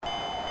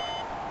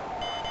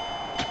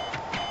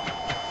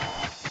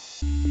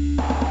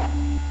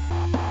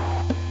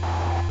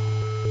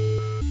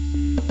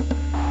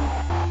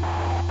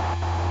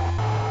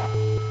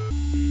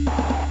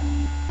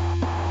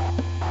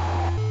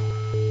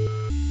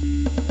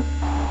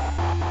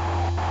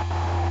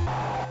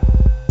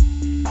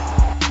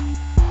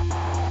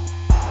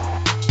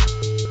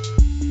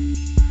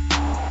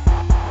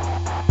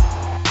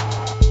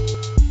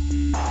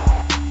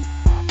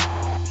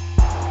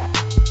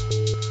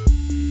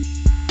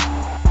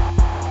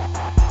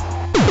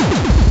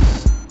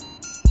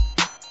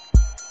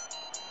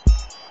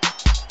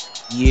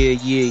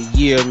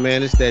Yeah,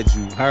 man. It's that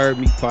You Heard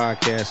Me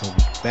podcast, and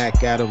we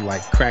back at them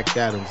like crack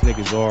Adams.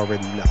 Niggas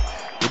already know.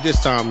 But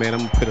this time, man,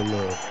 I'm gonna put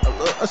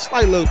a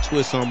slight little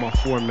twist on my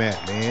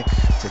format, man.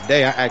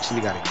 Today, I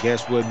actually got a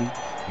guest with me.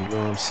 You know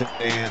what I'm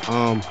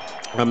saying?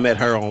 I met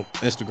her on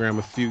Instagram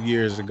a few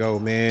years ago,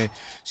 man.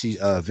 She's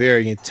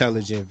very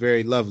intelligent,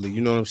 very lovely.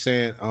 You know what I'm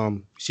saying?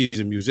 She's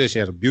a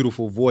musician, has a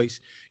beautiful voice.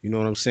 You know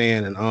what I'm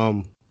saying? And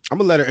I'm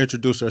gonna let her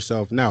introduce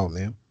herself now,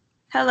 man.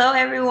 Hello,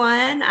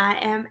 everyone. I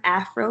am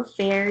Afro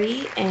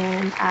Fairy,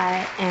 and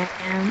I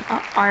am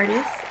an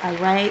artist. I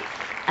write,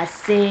 I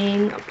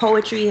sing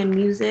poetry and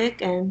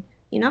music, and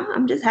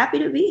I'm just happy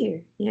to be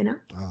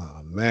here.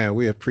 Oh man,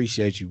 we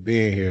appreciate you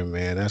being here,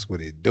 man. That's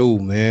what it do,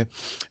 man.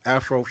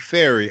 Afro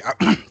Fairy.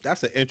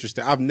 That's an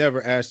interesting. I've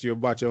never asked you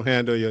about your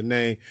handle, your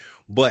name,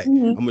 but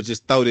Mhm. I'm gonna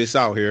just throw this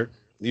out here.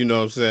 You know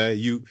what I'm saying?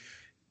 You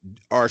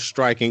are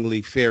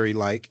strikingly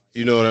fairy-like.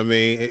 You know what I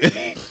mean?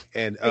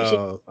 And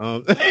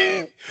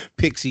Appreciate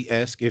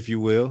pixie-esque, if you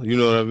will. You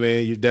know what I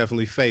mean? You're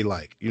definitely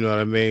fae-like. You know what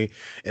I mean?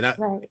 And I it.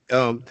 Right.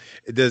 um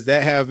does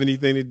that have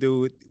anything to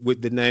do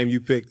with the name you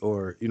picked,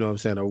 or you know what I'm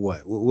saying, or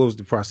what? What was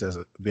the process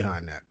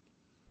behind that?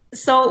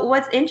 So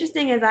what's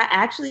interesting is I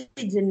actually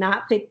did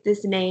not pick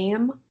this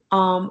name.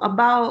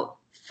 About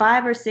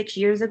 5 or 6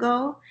 years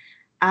ago,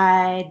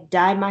 I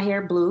dyed my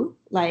hair blue.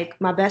 Like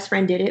my best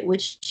friend did it,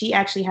 which she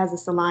actually has a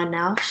salon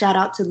now. Shout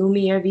out to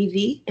Lumiere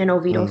VV in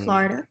Oviedo, Mhm.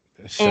 Florida.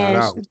 Shout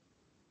And out. she,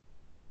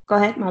 go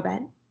ahead, my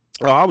bad.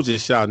 Oh, I was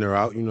just shouting her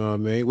out. You know what I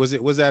mean? Was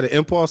that an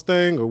impulse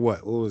thing or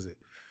what? What was it?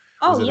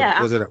 Oh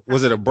yeah,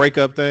 Was it a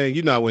breakup thing?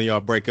 You know when y'all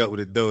break up with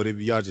a dude, if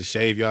y'all just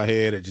shave your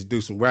head or just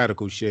do some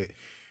radical shit,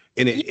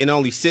 and yeah, it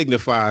only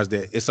signifies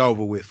that it's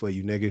over with for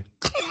you, nigga.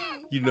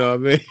 You know what I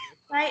mean?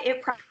 right.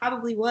 It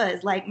probably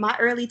was. Like my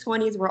early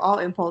 20s were all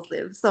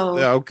impulsive. So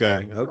Yeah.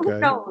 Okay. who Okay.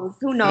 knows?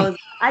 Who knows?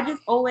 I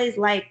just always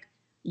like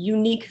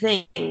unique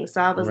things.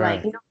 So I was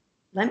like,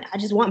 Right. I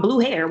just want blue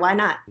hair. Why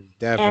not? And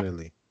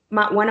Definitely.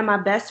 my one of my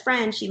best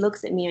friends, she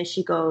looks at me and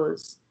she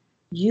goes,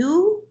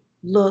 "You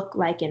look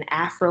like an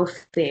Afro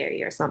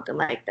fairy or something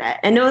like that."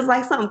 And it was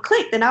like something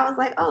clicked, and I was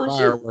like, The "Oh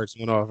shoot!" fireworks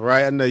went off.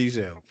 Right. I know you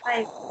said.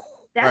 Like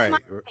that's my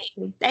Right.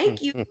 name.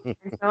 Thank you.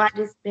 And so I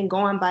just been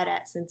going by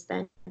that since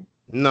then.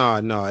 No,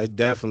 it's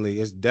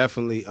definitely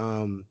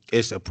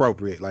it's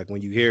appropriate. Like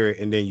when you hear it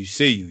and then you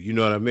see you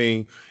know what I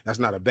mean? That's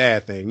not a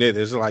bad thing.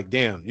 Neither. It's like,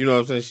 damn, you know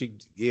what I'm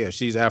saying?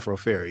 She's Afro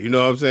Fairy. You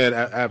know what I'm saying?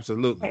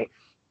 Absolutely. Okay.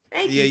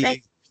 Thank Yeah, you. yeah.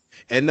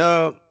 And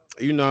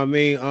you know what I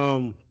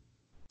mean?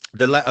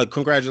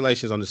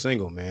 Congratulations on the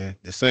single, man.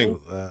 The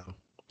Thank, single.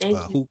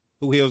 thank you.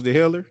 Who heals the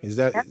healer? Is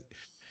that Yep.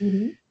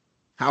 Hmm.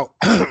 how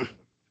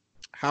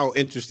how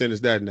interesting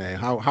is that name?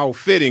 How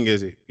fitting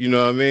is it? You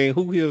know what I mean?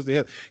 Who heals the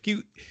healer? Can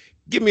you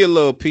give me a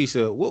little piece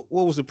of what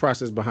was the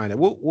process behind it?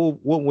 What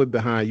went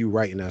behind you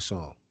writing that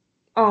song?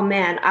 Oh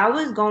man, I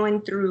was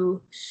going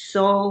through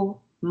so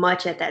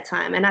much at that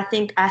time, and I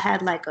think I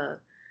had like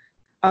a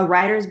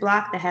writer's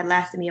block that had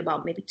lasted me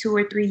about maybe 2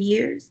 or 3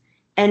 years.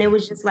 And it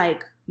was just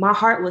like my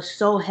heart was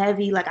so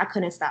heavy, like I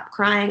couldn't stop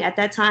crying. At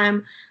that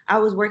time, I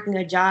was working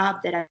a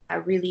job that I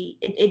really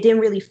it didn't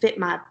really fit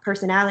my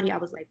personality. I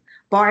was like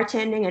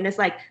bartending, and it's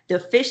like the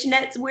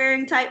fishnets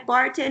wearing type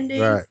bartending.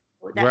 Right,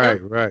 So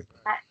right.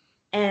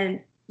 and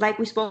like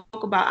we spoke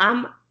about,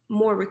 I'm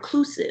more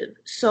reclusive.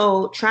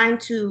 So trying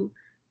to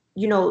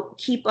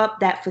keep up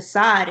that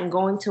facade and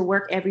going to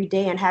work every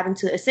day and having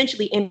to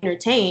essentially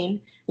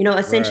entertain, Right,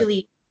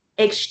 essentially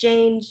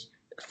exchange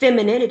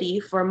femininity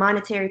for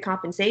monetary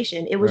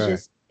compensation. right.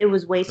 It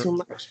was way too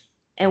much.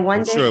 And I'm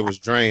one sure day it was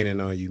draining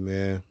on you,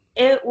 man.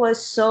 it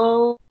was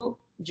so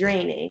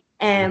draining.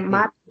 And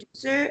my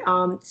producer,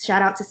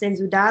 shout out to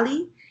Senzu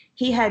Dali,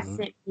 he had Mhm.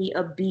 sent me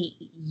a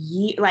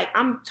beat, like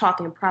I'm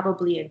talking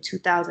probably in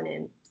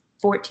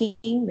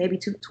 2014, maybe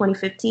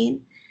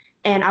 2015.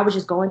 And I was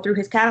just going through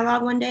his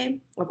catalog one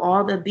day of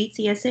all the beats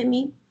he had sent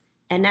me.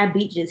 And that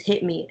beat just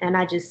hit me. And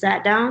I just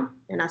sat down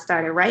and I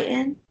started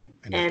writing.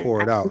 And it And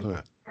poured out,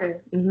 huh?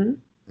 mm-hmm.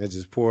 It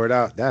just poured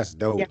out. That's Yeah.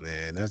 dope,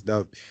 man. That's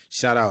dope.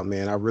 Shout out,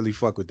 man. I really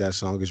fuck with that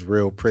song. It's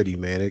real pretty,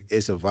 man.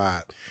 It's a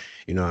vibe.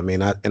 You know what I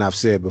mean? And I've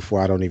said before,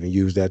 I don't even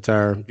use that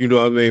term. You know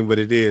what I mean? But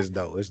it is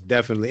though. It's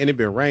definitely, and it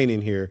been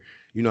raining here.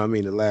 You know what I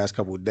mean? The last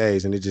couple of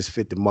days, and it just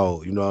fit the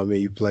mold. You know what I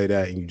mean? You play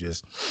that, and you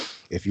just,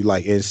 if you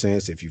like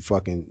incense, if you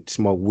fucking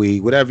smoke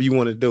weed, whatever you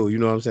want to do. You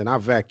know what I'm saying? I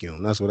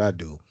vacuum. That's what I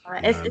do. You know what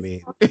I It's mean?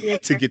 supposed to be a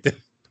To very get that.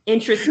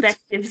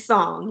 introspective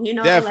song, like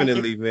it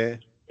Definitely, man.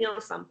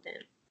 feels something.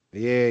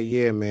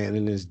 Yeah, man,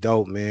 and it's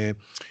dope, man.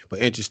 But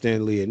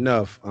interestingly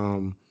enough,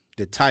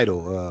 the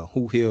title,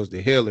 "Who Heals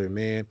the Healer,"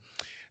 man.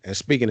 And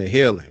speaking of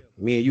healing,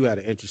 me and you had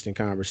an interesting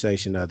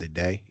conversation the other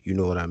day. You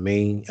know what I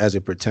mean, as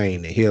it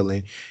pertained to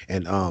healing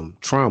and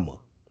trauma.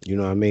 You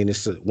know what I mean?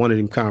 It's one of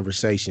them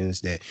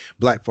conversations that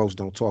black folks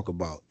don't talk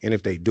about, and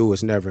if they do,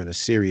 it's never in a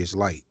serious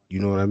light. You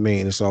know what I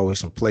mean? It's always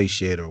some play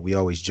shit, or we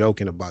always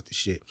joking about the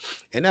shit.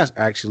 And that's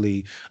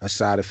actually a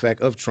side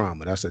effect of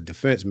trauma. That's a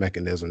defense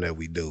mechanism that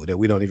we do that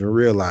we don't even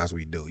realize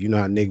we do. You know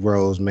how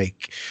Negroes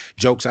make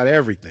jokes out of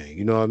everything.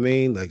 You know what I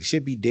mean? Like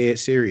shit be dead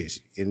serious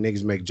and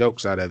niggas make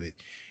jokes out of it.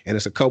 And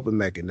it's a coping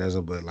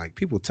mechanism, but like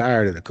people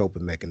tired of the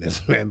coping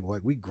mechanism, man.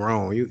 Like we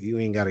grown, you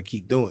ain't got to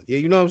keep doing it. Yeah,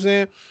 you know what I'm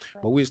saying?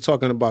 But we was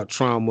talking about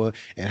trauma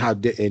and how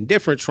and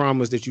different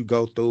traumas that you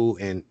go through,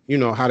 and you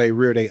know how they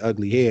rear their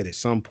ugly head at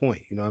some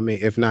point. You know what I mean?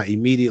 If not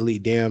immediately,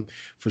 damn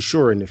for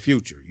sure in the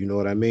future. You know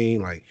what I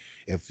mean? Like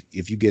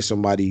if you get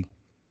somebody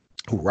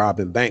who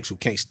robbing banks who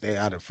can't stay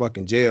out of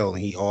fucking jail,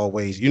 and he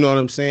always, you know what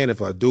I'm saying? If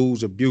a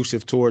dude's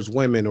abusive towards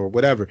women or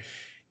whatever,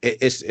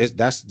 it's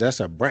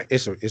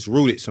it's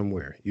rooted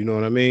somewhere. You know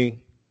what I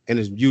mean? And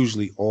it's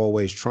usually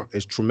always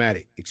it's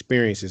traumatic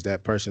experiences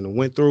that person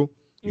went through.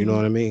 You know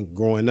what I mean?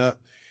 Growing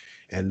up,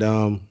 and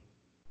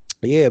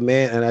yeah,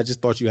 man. And I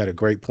just thought you had a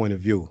great point of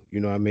view. You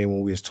know what I mean?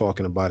 When we was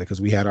talking about it, because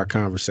we had our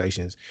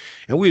conversations,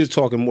 and we was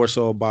talking more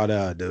so about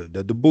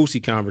the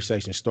Boosie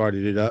conversation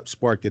started it up,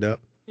 sparked it up.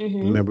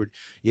 Remember,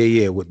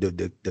 yeah, with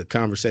the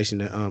conversation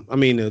that I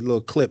mean the little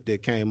clip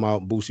that came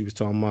out, Boosie was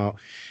talking about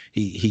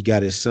he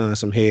got his son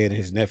some head and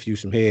his nephew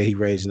some head, he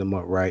raising them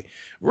up right.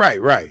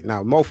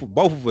 Now both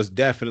of us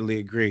definitely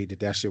agreed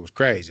that shit was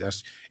crazy.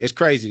 It's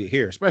crazy to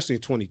hear, especially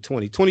in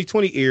 2020.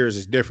 2020 ears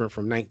is different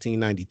from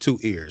 1992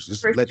 ears.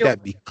 Just let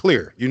that be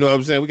clear. You know what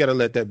I'm saying? We got to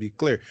let that be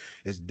clear.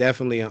 It's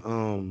definitely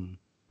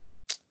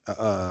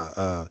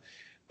a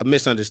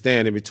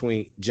misunderstanding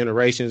between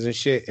generations and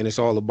shit, and it's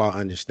all about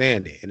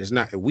understanding. And it's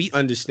not, we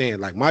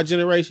understand, like my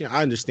generation,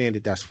 I understand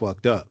that that's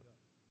fucked up.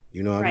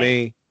 You know what I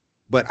mean?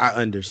 But I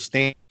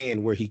understand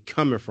where he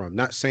coming from.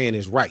 Not saying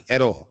it's right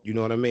at all. You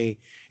know what I mean?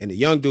 And the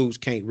young dudes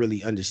can't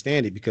really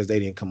understand it because they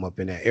didn't come up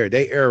in that era.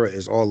 Their era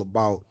is all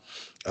about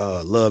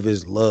love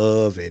is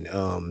love, and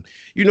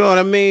you know what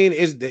I mean?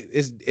 It's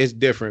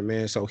different,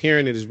 man. So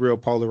hearing it is real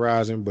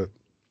polarizing, but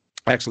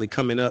actually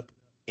coming up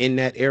in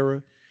that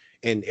era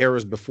and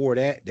eras before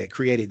that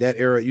created that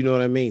era, you know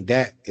what I mean?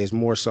 That is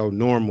more so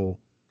normal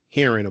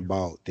hearing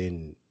about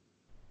than,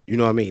 you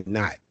know what I mean?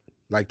 Not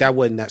like that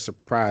wasn't that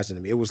surprising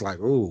to me. It was like,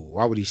 ooh,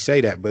 why would he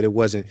say that? But it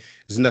wasn't.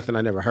 It's nothing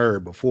I never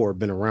heard before,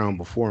 been around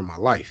before in my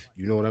life.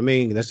 You know what I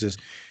mean? And that's just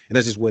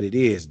what it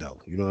is,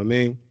 though. You know what I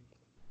mean?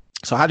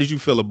 So how did you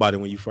feel about it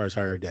when you first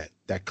heard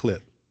that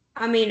clip?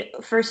 I mean,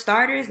 for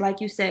starters,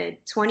 like you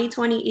said,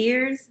 2020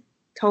 ears,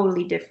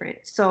 totally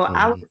different. So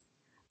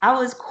I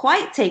was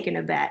quite taken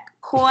aback,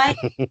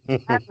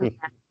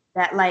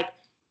 that like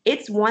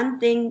it's one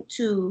thing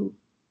to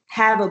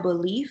have a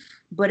belief,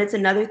 but it's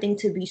another thing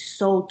to be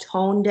so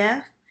tone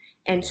deaf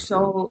and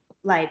so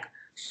like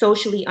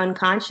socially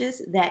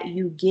unconscious that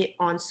you get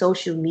on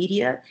social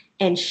media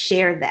and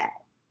share that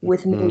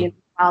with millions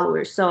of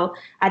followers. So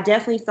I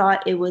definitely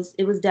thought it was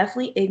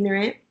definitely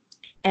ignorant,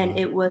 and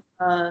it was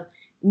a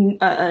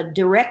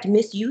direct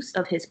misuse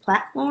of his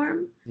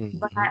platform.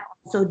 But I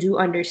also do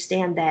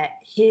understand that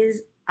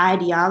his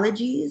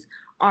ideologies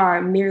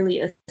are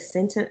merely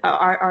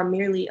are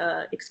merely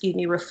a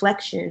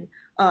reflection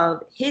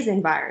of his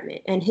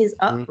environment and his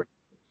upbringing.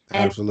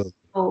 Absolutely.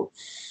 And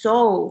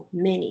so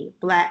many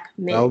Black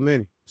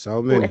men,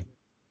 so many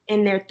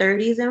in their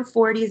 30s and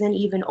 40s and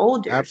even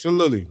older,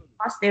 absolutely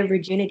lost their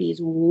virginities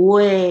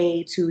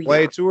way too young.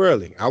 Way too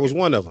early. I was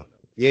one of them.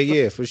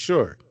 Yeah, for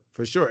sure.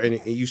 For sure.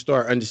 And you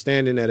start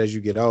understanding that as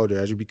you get older,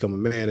 as you become a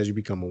man, as you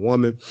become a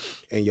woman,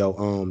 and your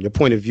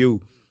point of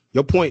view,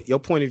 your point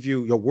of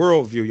view, your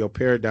worldview, your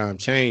paradigm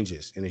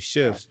changes and it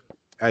shifts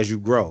as you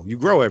grow. You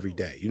grow every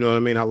day. You know what I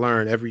mean? I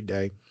learn every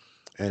day.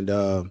 And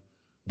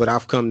but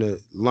I've come to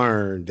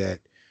learn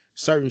that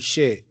certain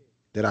shit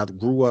that I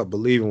grew up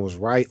believing was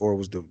right or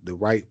was the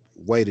right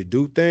way to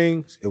do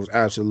things, it was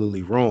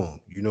absolutely wrong.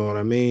 You know what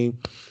I mean?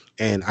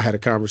 And I had a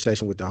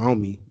conversation with the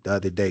homie the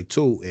other day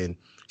too. And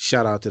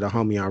shout out to the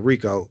homie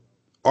Enrico.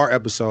 Our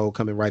episode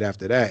coming right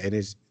after that. And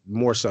it's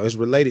more so, it's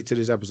related to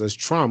this episode. It's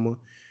trauma,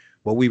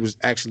 but we was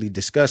actually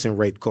discussing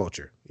rape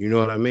culture. You know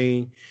what I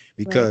mean?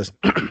 Because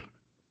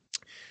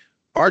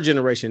our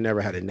generation never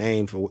had a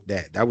name for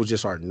that. That was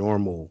just our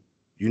normal,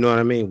 you know what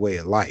I mean, way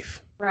of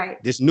life.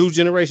 Right. This new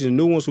generation, the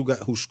new ones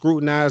who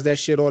scrutinize that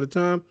shit all the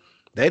time,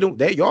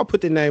 y'all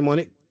put the name on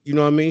it. You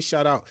know what I mean?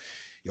 Shout out.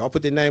 Y'all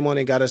put the name on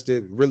it, got us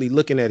to really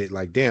looking at it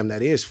like, damn,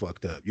 that is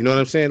fucked up. You know what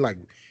I'm saying? Like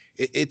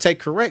it take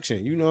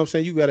correction. You know what I'm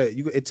saying?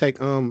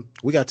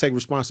 We gotta take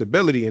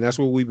responsibility, and that's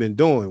what we've been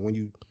doing. When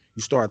you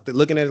start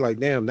looking at it like,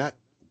 damn, that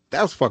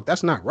was fucked.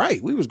 That's not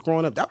right. We was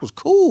growing up. That was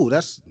cool.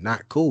 That's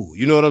not cool.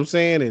 You know what I'm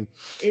saying? And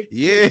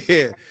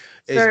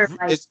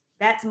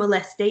that's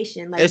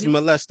molestation. Like it's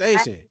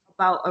molestation.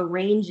 About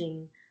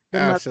arranging the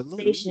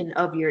molestation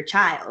of your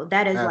child.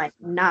 That is like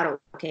not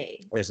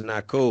okay. It's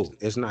not cool.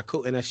 It's not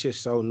cool. And that shit's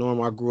so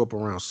normal. I grew up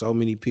around so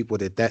many people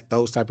that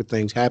those type of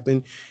things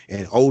happen,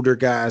 and older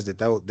guys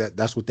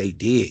that's what they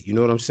did. You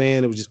know what I'm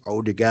saying? It was just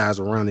older guys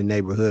around the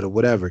neighborhood or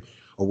whatever.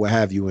 or what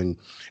have you, and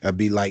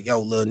be like,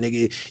 yo, little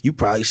nigga, you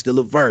probably still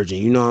a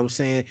virgin. You know what I'm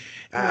saying?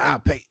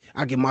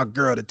 I get my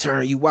girl to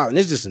turn you out, and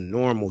it's just a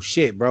normal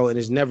shit, bro. And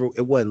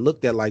it wasn't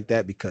looked at like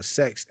that because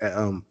sex,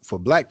 for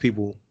black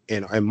people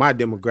and my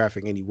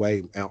demographic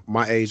anyway,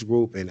 my age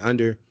group and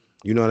under,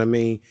 you know what I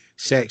mean?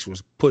 Sex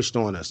was pushed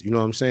on us, you know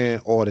what I'm saying,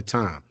 all the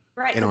time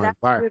Right, in because our that's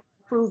environment.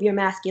 prove your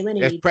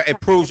masculinity.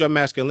 It proves your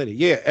masculinity.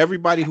 Yeah,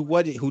 everybody who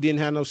didn't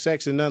have no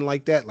sex and nothing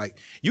like that, like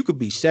you could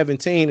be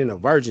 17 and a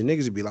virgin,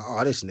 niggas would be like,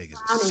 oh, this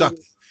nigga's a Drowning sucker.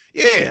 you.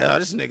 Yeah,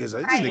 this Right,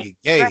 nigga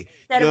gay. right. You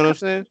Instead know of what I'm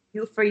saying?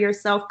 you for your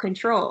self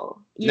control,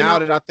 Now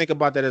that I think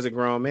about that as a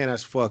grown man,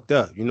 that's fucked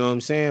up. You know what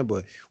I'm saying?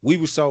 But we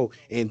were so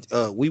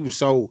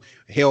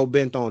hell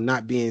bent on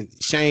not being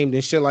shamed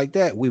and shit like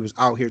that. We was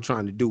out here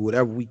trying to do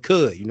whatever we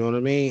could. You know what I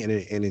mean?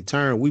 And in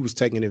turn, we was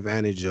taking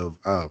advantage of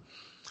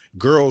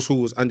girls who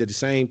was under the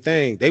same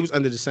thing. They was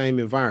under the same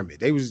environment.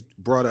 They was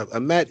brought up.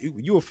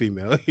 Imagine you a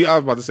female. I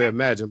was about to say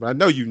imagine, but I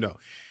know you know.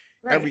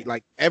 right.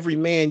 Every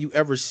man you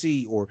ever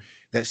see or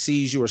that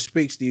sees you or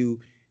speaks to you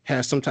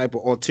has some type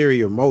of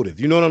ulterior motive.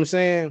 You know what I'm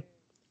saying?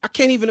 I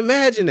can't even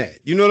imagine that.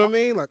 You know what I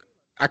mean? Like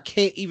I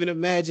can't even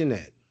imagine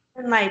that.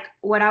 And like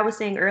what I was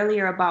saying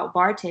earlier about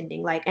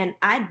bartending, like, and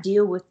I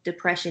deal with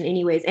depression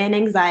anyways and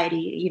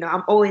anxiety.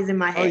 I'm always in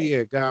my Oh head.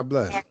 yeah, God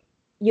bless. And,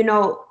 you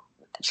know,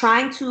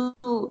 trying to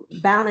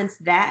balance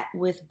that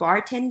with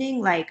bartending,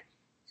 like,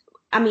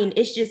 I mean,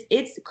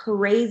 it's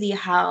crazy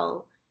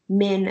how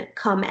men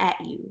come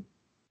at you.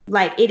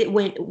 Like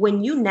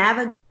when you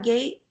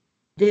navigate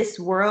this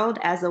world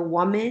as a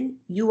woman,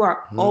 you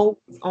are Mhm.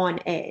 always on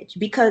edge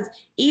because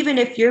even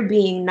if you're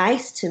being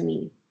nice to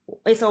me,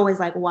 it's always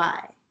like,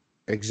 why?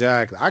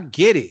 Exactly. I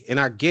get it, and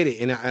I get it,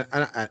 and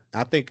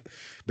I think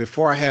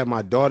before I had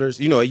my daughters,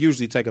 you know, it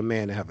usually take a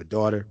man to have a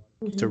daughter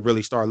to Mhm.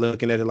 really start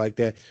looking at it like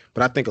that.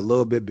 But I think a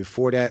little bit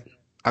before that,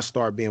 I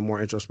started being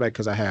more introspect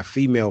because I have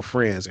female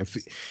friends,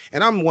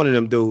 and I'm one of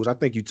them dudes. I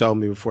think you told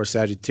me before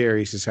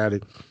Sagittarius has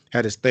had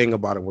this thing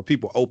about it where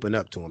people open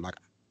up to him. Like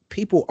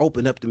people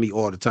open up to me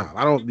all the time.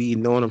 I don't be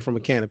knowing them from a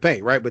can of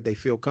paint, right? But they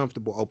feel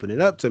comfortable opening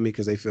up to me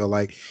because they feel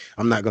like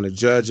I'm not going to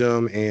judge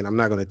them and I'm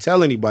not going to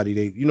tell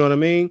anybody. You know what I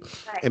mean?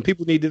 Right. And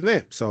people need to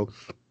vent. So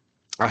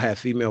I had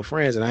female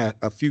friends, and I had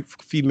a few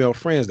female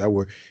friends that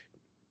were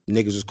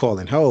niggas was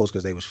calling hoes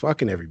because they was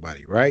fucking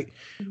everybody, right?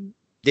 Mhm.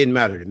 Didn't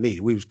matter to me.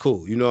 We was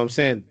cool. You know what I'm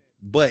saying?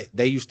 But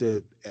they used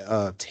to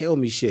tell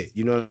me shit,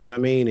 you know what I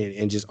mean,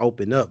 and just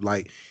open up.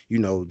 Like, you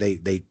know, they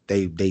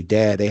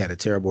dad, they had a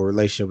terrible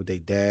relationship with their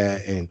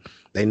dad, and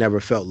they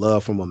never felt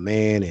love from a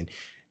man. And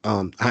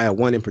I had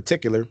one in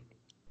particular.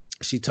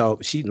 She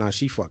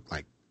fucked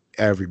like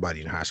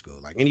everybody in high school,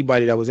 like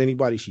anybody that was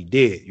anybody. She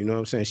did, you know what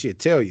I'm saying? She'd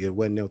tell you it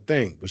wasn't no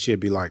thing, but she'd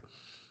be like,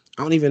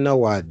 I don't even know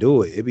why I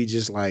do it. It'd be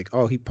just like,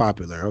 oh, he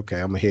popular. Okay,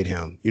 I'm gonna hit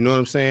him. You know what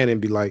I'm saying?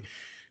 And be like,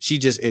 she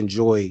just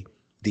enjoy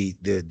the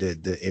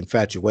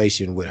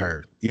infatuation with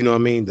her. You know what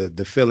I mean?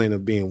 The feeling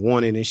of being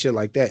wanted and shit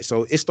like that.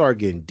 So it started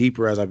getting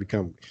deeper as I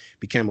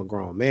became a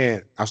grown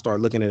man. I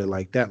started looking at it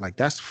like that. Like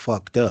that's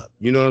fucked up.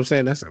 You know what I'm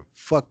saying? That's a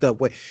fucked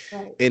up way.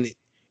 Right. And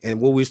and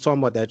what we was talking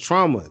about, that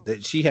trauma,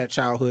 that she had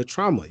childhood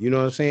trauma. You know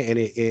what I'm saying?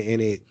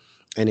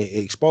 And it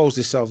exposed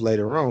itself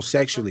later on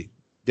sexually.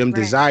 Them Right.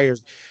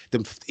 desires,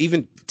 them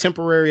even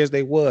temporary as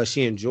they was,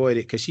 she enjoyed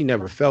it because she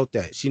never felt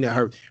that.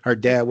 Her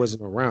dad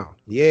wasn't around.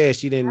 Yeah,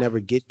 she didn't never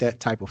get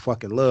that type of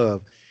fucking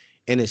love,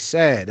 and it's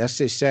sad. That's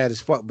just sad as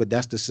fuck. But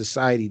that's the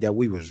society that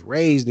we was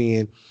raised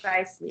in.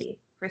 Precisely.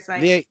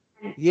 Precisely.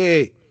 Yeah,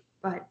 yeah.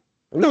 But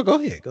No, go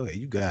ahead.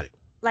 You got it.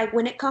 like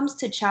when it comes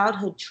to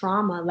childhood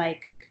trauma,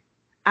 like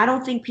I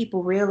don't think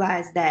people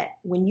realize that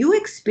when you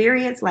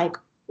experience like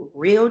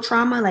real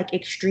trauma, like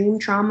extreme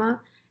trauma,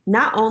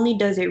 not only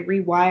does it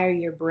rewire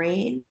your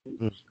brain,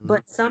 Mhm.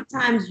 but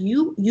sometimes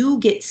you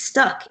get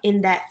stuck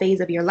in that phase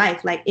of your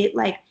life. Like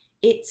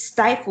it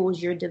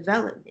stifles your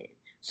development.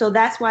 So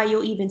that's why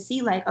you'll even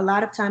see like a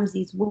lot of times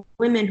these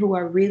women who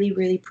are really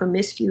really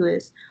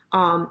promiscuous,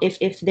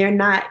 if they're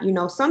not,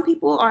 some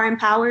people are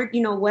empowered,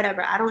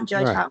 whatever. I don't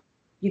judge Right. how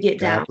you get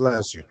God down.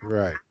 bless you.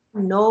 Right.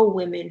 Know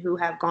women who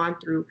have gone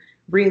through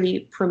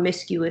really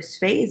promiscuous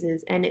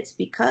phases, and it's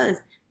because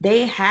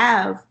they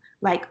have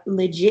like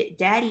legit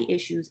daddy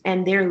issues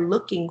and they're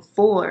looking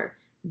for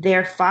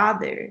their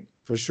father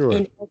For sure.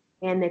 in every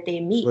man that they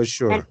For meet. And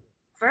sure.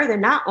 further,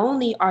 not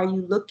only are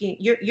you looking,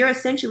 you're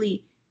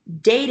essentially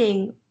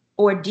dating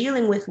or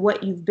dealing with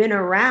what you've been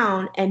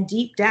around, and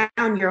deep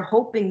down you're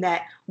hoping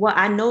that, well,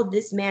 I know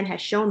this man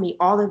has shown me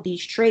all of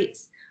these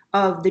traits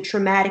of the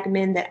traumatic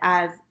men that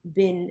I've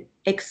been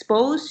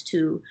exposed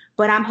to,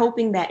 but I'm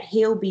hoping that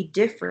he'll be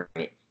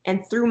different.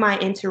 And through my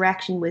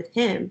interaction with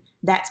him,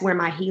 that's where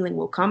my healing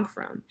will come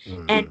from.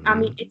 And I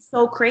mean, Hmm. it's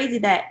so crazy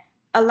that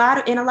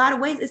in a lot of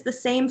ways, it's the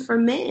same for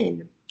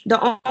men.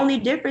 The only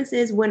difference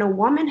is when a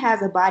woman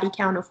has a body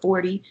count of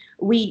 40,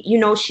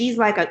 she's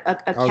like a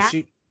Oh, cat.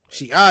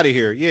 she out of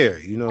here. Yeah,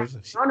 you know.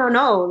 No, no,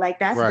 no. Like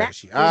that's Right.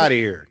 She when out of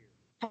here.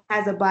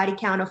 has a body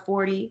count of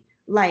 40.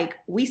 Like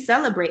we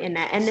celebrate in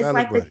that. And it's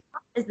like the Celebrate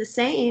trauma is the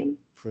same.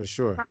 for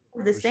sure.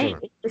 The For same.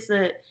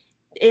 sure.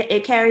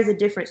 It carries a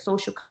different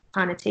social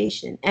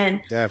connotation. And I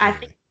think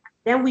Definitely.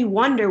 then we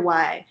wonder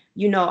why,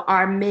 you know,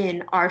 our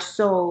men are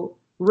so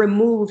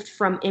removed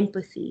from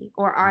empathy,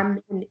 or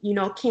our men, you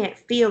know, can't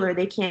feel, or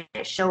they can't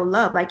show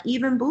love. Like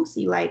even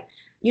Boosie, like,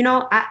 you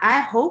know, I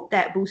hope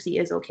that Boosie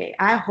is okay.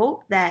 I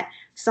hope that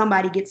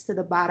somebody gets to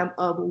the bottom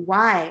of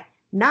why.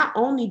 Not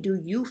only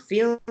do you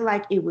feel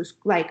like it was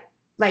like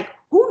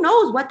who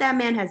knows what that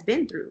man has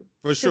been through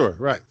For to sure.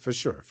 Right. For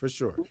sure. For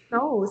sure. who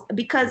knows?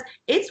 Because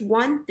it's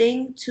one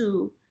thing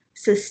to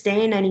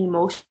sustain an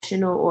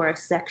emotional or a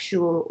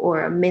sexual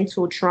or a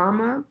mental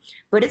trauma,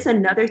 but it's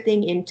another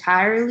thing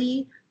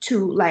entirely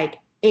to like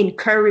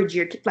encourage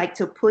your like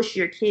to push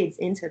your kids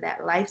into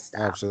that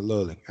lifestyle.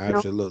 Absolutely. You know,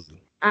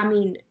 Absolutely. I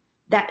mean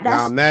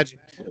Now that's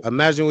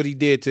imagine what he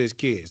did to his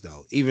kids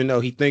though. Even though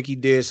he think he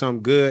did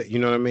something good, you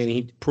know what I mean?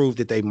 He proved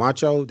that they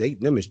macho, they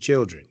them as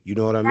children. You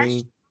know what I that's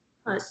mean?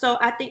 so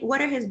I think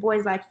what are his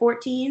boys like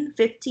 14,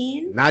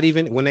 15? Not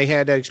even when they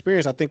had that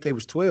experience, I think they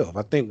was 12.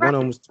 I think Right. one of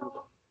them was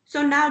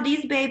So now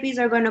these babies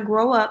are going to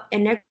grow up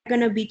and they're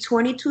going to be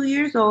 22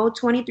 years old,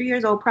 23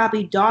 years old,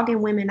 probably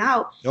dogging women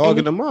out. And dogging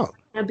you're them out.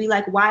 going to be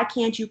like, why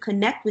can't you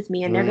connect with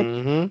me? And they're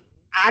going to, Hmm.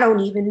 I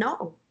don't even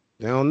know.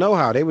 They don't know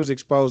how. They was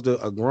exposed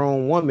to a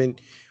grown woman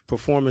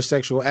performing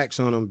sexual acts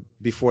on them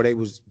before they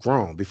was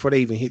grown, before they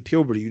even hit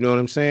puberty. You know what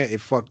I'm saying?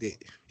 It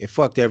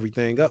fucked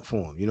everything up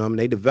for them. You know what I mean?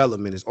 Their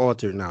development is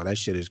altered now. That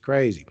shit is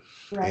crazy.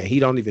 And Right. he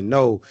don't even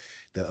know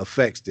the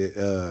effects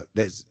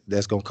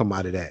that's gonna come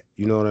out of that.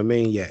 You know what I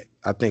mean? Yeah.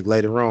 I think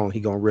later on he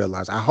gonna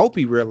realize. I hope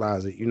he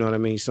realize it, you know what I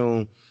mean,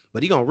 soon.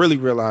 But he gonna really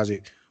realize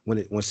it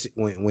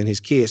when his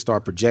kids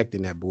start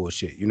projecting that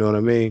bullshit. You know what I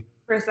mean? For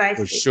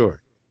Precisely.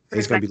 sure.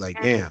 He's gonna Precisely. be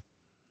like, damn.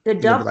 The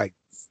He's gonna be double like,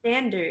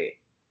 standard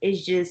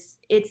is just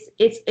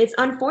it's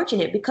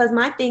unfortunate because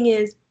my thing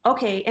is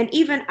okay, and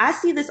even I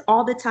see this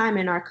all the time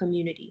in our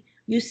community.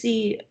 You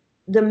see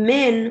the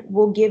men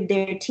will give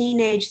their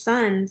teenage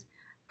sons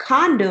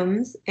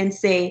condoms and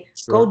say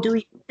go sure. do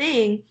your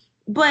thing,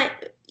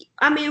 but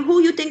I mean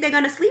who you think they're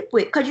gonna sleep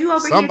with, because you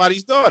over here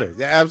Somebody's daughter.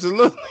 Yeah,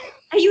 absolutely.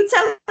 and you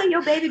telling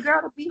your baby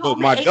girl to be But home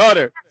at my 8.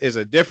 daughter is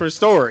a different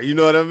story. You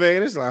know what I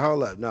mean? It's like,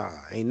 hold up, nah,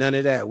 ain't none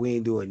of that. We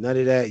ain't doing none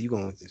of that. You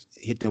gonna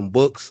hit them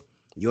books.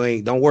 You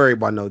ain't don't worry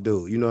about no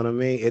dude. You know what I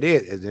mean? It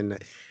is, and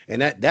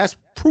that's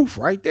proof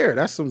right there.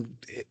 That's some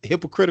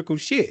hypocritical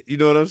shit. You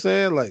know what I'm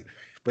saying? Like,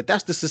 but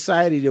that's the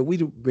society that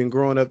we've been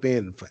growing up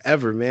in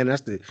forever, man.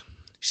 That's the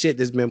shit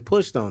that's been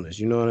pushed on us.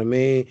 You know what I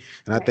mean?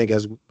 And I Right. think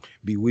as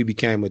we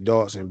became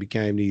adults and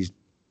became these,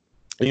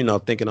 you know,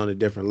 thinking on a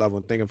different level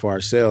and thinking for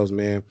ourselves,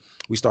 man,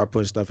 we start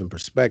putting stuff in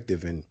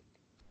perspective and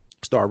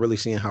start really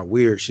seeing how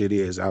weird shit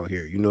is out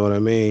here. You know what I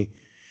mean?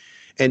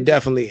 And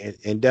definitely,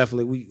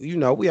 we, you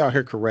know, we out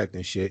here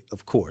correcting shit,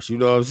 of course. You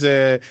know what I'm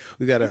saying?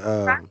 We gotta It's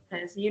a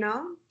process, you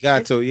know?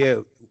 got It's to,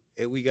 yeah,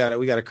 we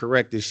gotta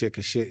correct this shit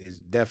because shit is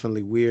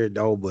definitely weird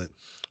though. But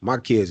my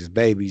kids is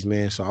babies,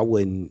 man, so I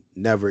wouldn't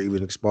never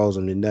even expose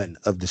them to nothing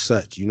of the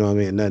such. You know what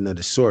I mean? Nothing of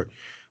the sort.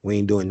 We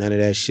ain't doing none of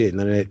that shit,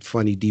 none of that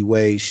funny D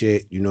Wade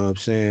shit. You know what I'm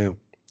saying?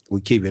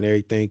 We keeping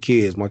everything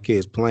kids. My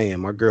kids playing.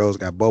 My girls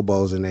got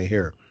bobos in their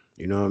hair.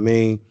 You know what I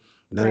mean?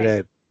 None of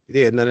right. that.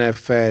 Yeah, none of that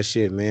fast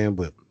shit, man.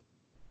 But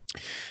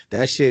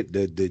that shit,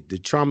 the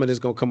trauma that's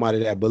gonna come out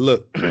of that. But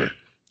look,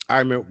 I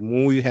remember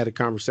when we had a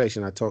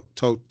conversation. I talked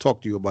to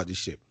you about this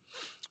shit.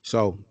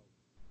 So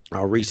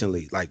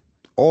recently, like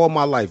all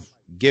my life,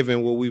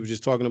 given what we were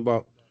just talking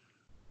about,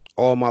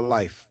 all my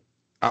life,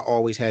 I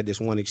always had this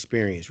one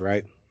experience,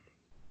 right?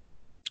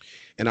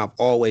 And I've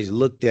always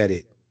looked at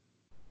it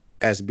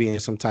as being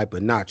some type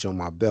of notch on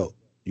my belt.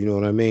 You know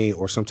what I mean?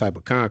 Or some type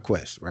of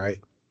conquest, right?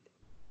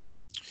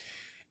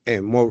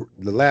 And more,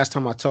 the last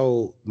time I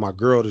told my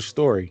girl the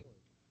story,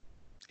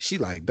 she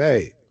like,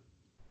 babe,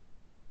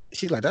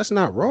 she's like, that's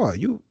not raw.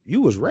 You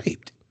was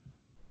raped.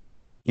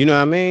 You know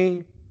what I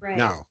mean? Right.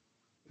 No,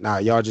 nah,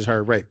 y'all just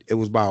heard raped. It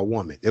was by a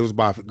woman. It was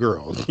by a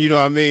girl. You know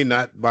what I mean?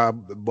 Not by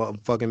a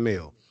fucking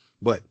male.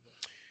 But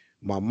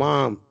my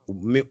mom,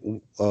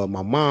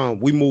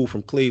 we moved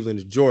from Cleveland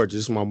to Georgia.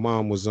 This my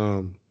mom was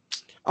on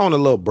a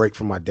little break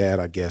from my dad,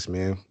 I guess,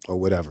 man, or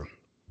whatever.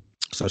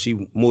 So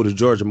she moved to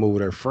Georgia, moved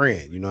with her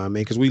friend. You know what I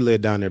mean? Because we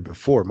lived down there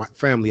before. My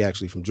family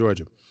actually from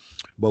Georgia,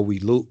 but we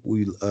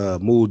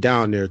moved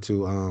down there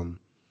to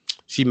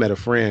she met a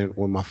friend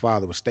when my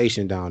father was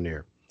stationed down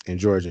there in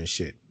Georgia and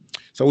shit.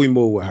 So we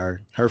moved with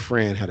her. Her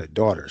friend had a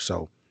daughter.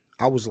 So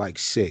I was like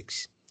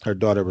 6. Her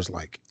daughter was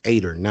like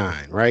 8 or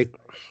 9, right?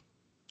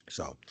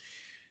 So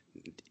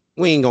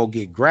we ain't gonna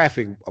get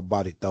graphic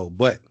about it though,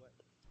 but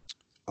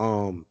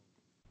um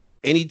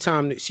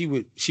anytime that she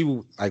would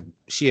like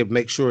she'd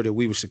make sure that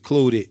we were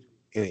secluded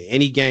in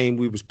any game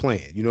we was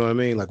playing. You know what I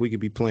mean? Like we could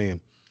be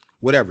playing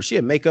whatever.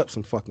 She'd make up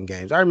some fucking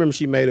games. I remember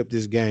she made up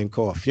this game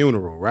called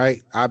Funeral,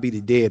 right? I'll be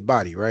the dead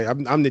body, right?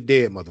 I'm the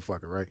dead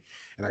motherfucker, right?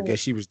 And I Right. guess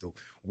she was the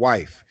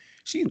wife.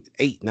 She was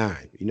 8,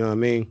 9, you know what I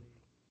mean?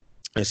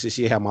 And so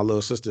she had my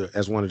little sister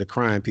as one of the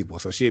crying people.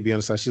 So she'd be on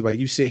the side. She's like,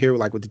 you sit here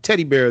like with the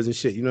teddy bears and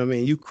shit, you know what I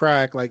mean? You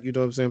cry like, you know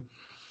what I'm saying?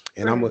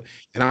 and I'm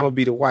gonna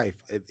be the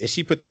wife. And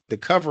she put the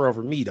cover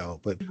over me though,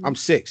 but I'm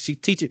 6. She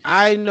teaches.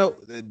 I know,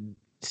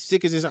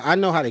 sick as this, I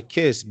know how to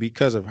kiss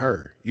because of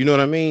her. You know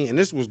what I mean? And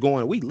this was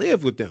going. We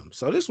lived with them,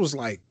 so this was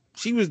like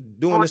she was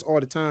doing this all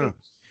the time.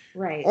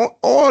 Right.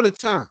 All the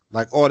time.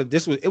 Like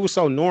it was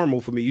so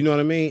normal for me, you know what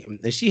I mean?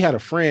 And she had a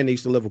friend that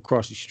used to live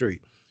across the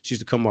street. She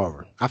used to come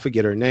over. I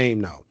forget her name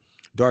now.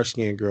 Dark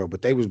skinned girl,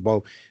 but they were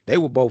both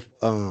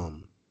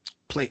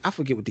play. I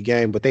forget what the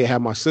game, but they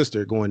had my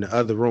sister go in the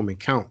other room and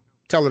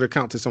tell her to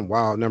count to some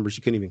wild number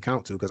she couldn't even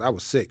count to because I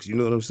was 6, you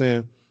know what I'm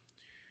saying?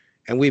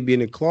 And we'd be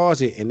in the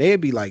closet and they'd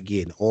be like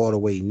getting all the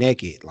way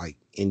naked, like,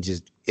 and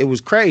just it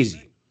was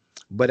crazy.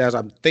 But as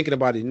I'm thinking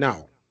about it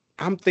now,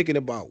 I'm thinking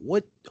about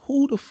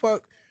who the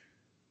fuck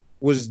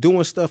was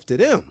doing stuff to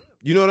them.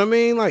 You know what I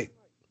mean? Like,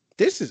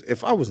 this is,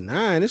 if I was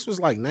 9, this was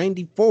like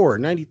 94,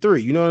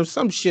 93. You know,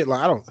 some shit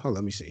like,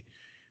 let me see.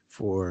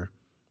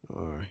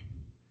 Yeah,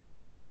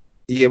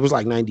 it was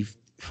like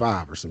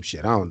 95 or some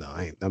shit. I don't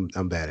know.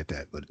 I'm bad at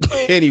that. But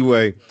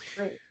anyway,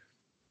 Right.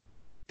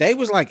 They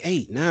was like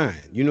 8, 9.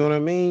 You know what I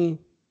mean?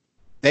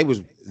 They was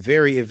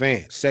very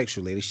advanced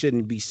sexually. They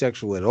shouldn't be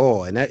sexual at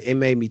all. And it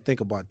made me think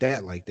about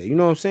that like that. You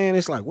know what I'm saying?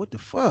 It's like, what the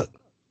fuck?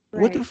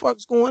 Right. What the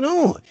fuck's going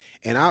on?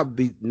 And I'll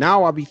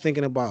be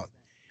thinking about,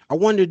 I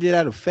wonder, did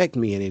that affect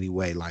me in any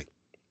way? Like,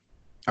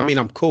 I mean,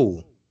 I'm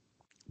cool,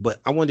 but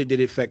I wonder,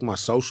 did it affect my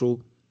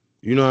social,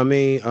 you know what I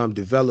mean?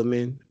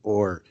 Development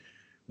or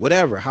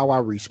whatever, how I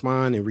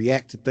respond and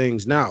react to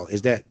things now.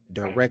 Is that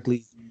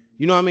directly,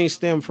 you know what I mean,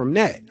 stem from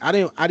that? I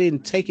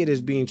didn't take it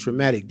as being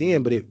traumatic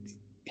then, but it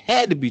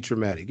had to be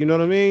traumatic. You know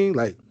what I mean?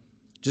 Like,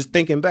 just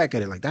thinking back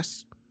at it, like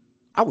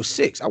I was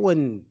 6. I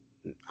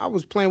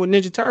was playing with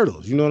Ninja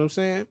Turtles. You know what I'm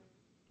saying?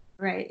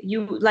 Right.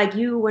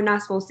 You were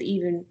not supposed to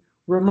even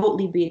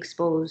remotely be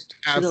exposed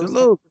to those.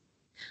 Absolutely.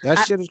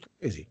 That shit is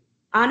crazy.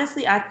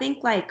 Honestly, I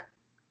think like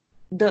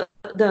the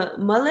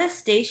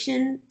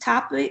molestation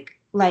topic,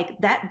 like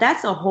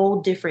that's a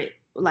whole different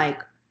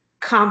like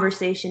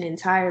conversation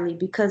entirely,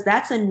 because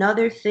that's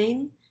another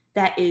thing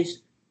that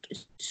is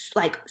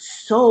like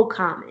so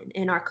common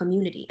in our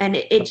community, and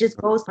it just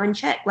goes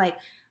unchecked. Like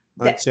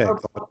that,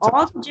 Unchecked.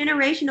 all the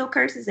generational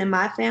curses in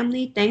my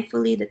family,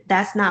 thankfully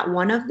that's not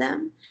one of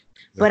them.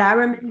 But I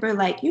remember,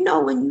 like,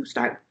 when you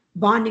start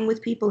bonding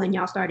with people and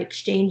y'all start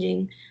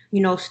exchanging,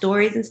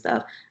 stories and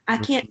stuff, I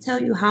can't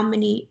tell you how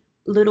many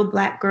little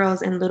Black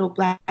girls and little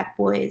Black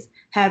boys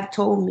have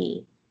told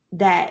me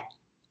that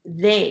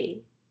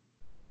they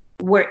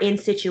were in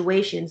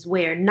situations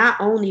where not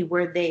only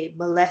were they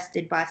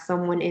molested by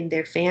someone in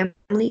their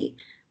family,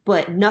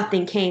 but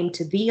nothing came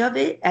to be of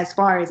it as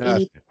far as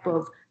any type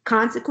of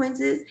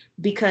consequences,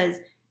 because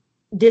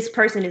this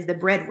person is the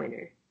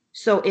breadwinner.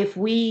 So if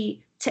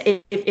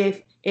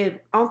if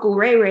Uncle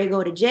Ray Ray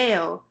go to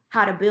jail,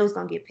 how the bills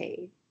gonna get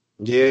paid?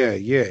 Yeah.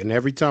 And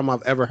every time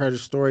I've ever heard a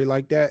story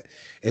like that,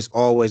 it's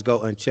always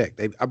go unchecked.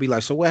 I'll be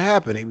like, so what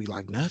happened? They be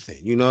like,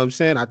 nothing. You know what I'm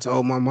saying? I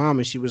told my mom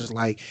and she was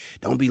like,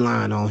 don't be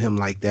lying on him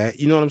like that.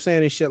 You know what I'm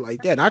saying? And shit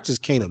like that. And I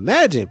just can't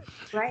imagine.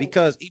 Right.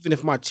 Because even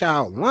if my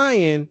child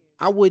lying,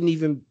 it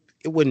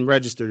wouldn't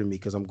register to me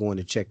because I'm going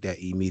to check that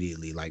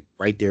immediately, like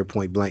right there,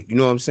 point blank. You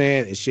know what I'm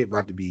saying? And shit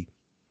about to be,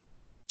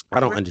 I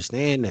don't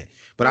understand that.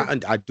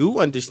 But I do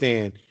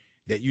understand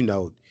that,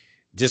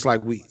 just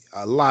like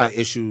a lot of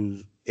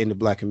issues in the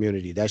Black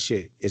community, that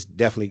shit is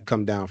definitely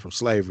come down from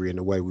slavery and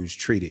the way we was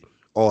treated.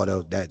 All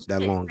that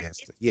long ass.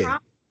 Yeah.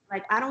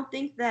 Like, I don't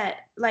think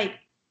that, like,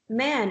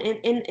 man,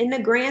 in the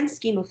grand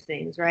scheme of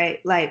things,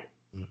 right? Like,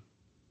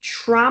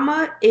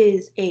 trauma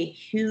is a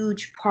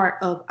huge part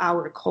of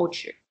our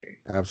culture.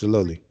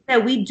 Absolutely.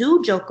 That we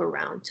do joke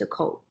around to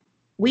cope.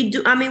 We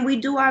do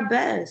our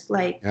best.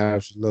 Like,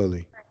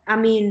 absolutely. I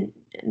mean,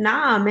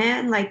 nah,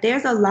 man. Like,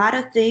 there's a lot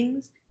of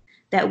things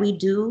that we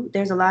do.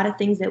 There's a lot of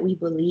things that we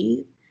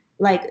believe.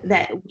 Like,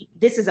 that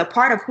this is a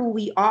part of who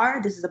we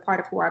are. This is a part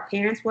of who our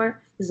parents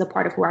were. This is a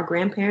part of who our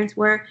grandparents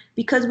were,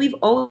 because we've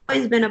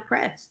always been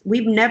oppressed.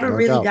 We've never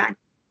really gotten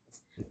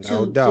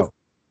to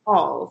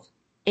evolve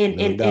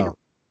in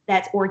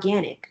that's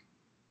organic.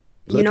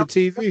 Look at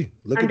TV.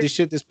 Look at the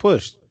shit that's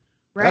pushed.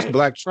 Right. That's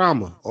Black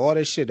trauma. All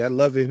that shit, that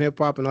love and hip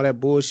hop and all that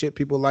bullshit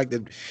people like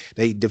that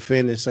they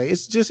defend and say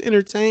it's just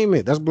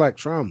entertainment. That's Black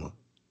trauma.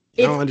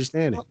 I don't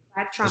understand it.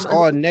 Black trauma. It's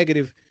all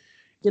negative.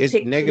 It's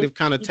negative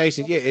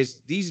connotation. Yeah,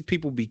 it's these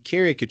people be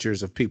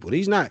caricatures of people.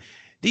 These not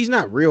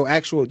real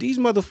actual. These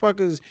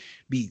motherfuckers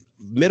be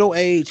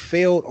middle-aged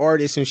failed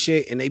artists and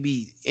shit, and they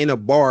be in a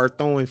bar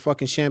throwing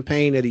fucking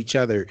champagne at each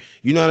other.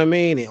 You know what I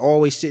mean? And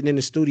always sitting in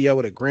the studio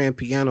with a grand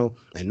piano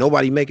and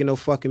nobody making no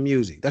fucking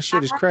music. That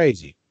shit is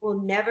crazy. I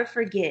will never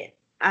forget.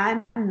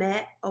 I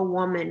met a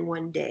woman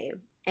one day,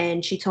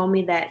 and she told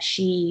me that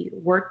she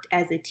worked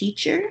as a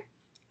teacher,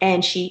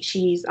 and she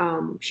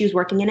was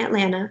working in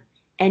Atlanta.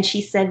 And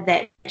she said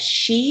that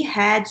she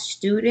had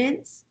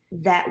students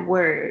that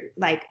were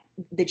like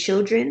the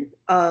children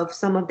of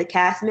some of the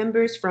cast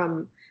members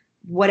from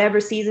whatever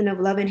season of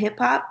Love and Hip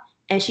Hop.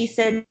 And she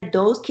said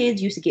those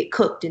kids used to get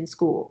cooked in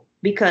school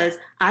because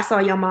I saw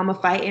your mama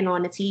fighting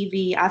on the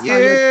TV. I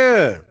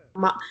saw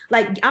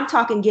Like I'm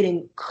talking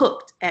getting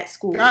cooked at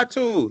school. Got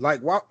to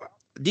like why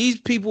these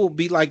people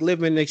be like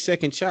living their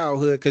second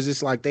childhood because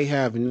it's like they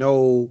have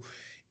no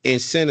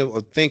incentive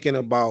of thinking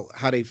about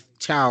how they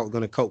child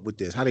gonna cope with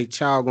this, how they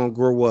child gonna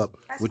grow up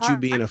That's with you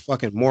hard. being a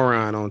fucking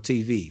moron on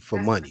TV for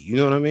money. You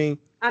know what I mean?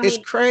 I It's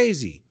mean,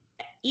 crazy.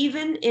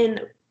 even in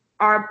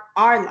our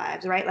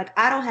lives, right? Like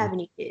I don't have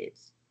any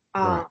kids.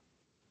 Right.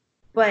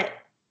 But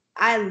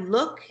I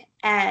look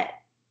at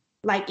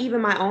like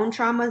even my own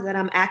traumas that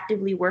I'm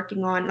actively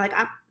working on. Like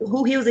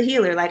who heals a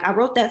healer. Like I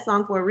wrote that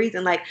song for a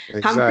reason. Like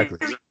I'm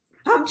Exactly.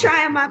 I'm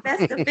trying my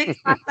best to fix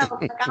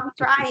myself. Like I'm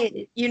trying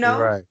it, you know?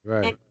 Right,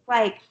 right. And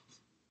like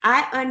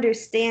I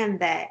understand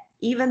that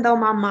even though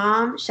my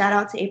mom, shout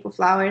out to April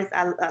Flowers,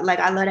 I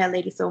love that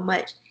lady so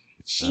much.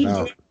 Shout She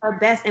out. did her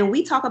best, and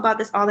we talk about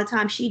this all the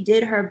time. She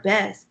did her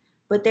best,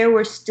 but there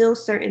were still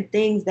certain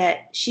things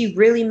that she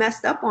really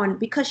messed up on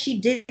because she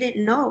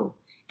didn't know,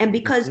 and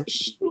because Mhm,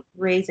 she was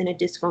raised in a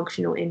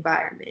dysfunctional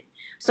environment.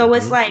 So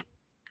it's mhm. like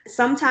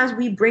sometimes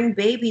we bring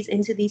babies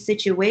into these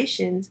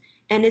situations,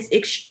 and it's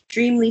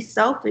extremely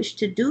selfish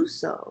to do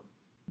so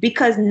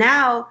because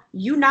now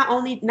you not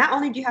only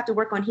do you have to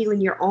work on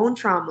healing your own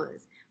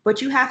traumas,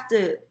 but you have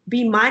to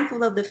be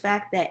mindful of the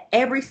fact that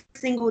every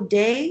single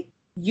day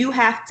you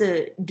have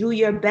to do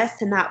your best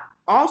to not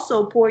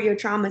also pour your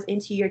traumas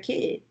into your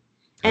kid.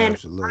 And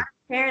Absolutely.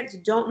 parents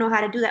don't know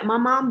how to do that. My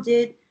mom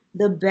did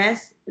the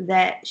best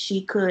that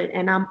she could,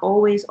 and I'm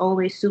always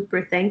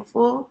super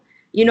thankful.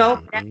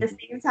 But at Mhm. the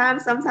same time,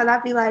 sometimes I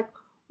feel like,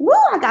 whoa,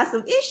 I got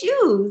some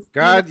issues.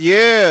 God,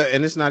 yeah,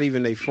 and it's not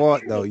even their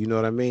fault though. You know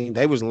what I mean?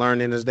 They was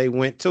learning as they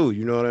went too.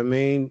 You know what I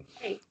mean?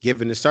 Right,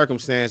 Given the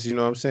circumstances, you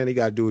know what I'm saying? You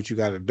got to do what you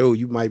got to do.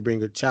 You might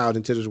bring a child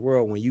into this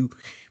world when you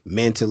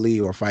mentally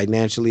or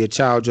financially a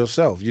child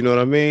yourself. You know what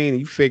I mean?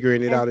 You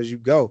figuring it and out as you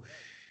go.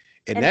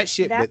 And and that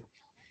shit, that but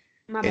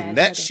my and bad. Go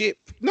that ahead. shit,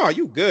 no,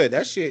 you good.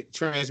 That shit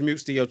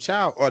transmutes to your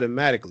child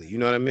automatically. You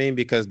know what I mean?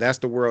 Because that's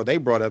the world they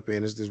brought up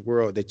in. Is this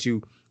world that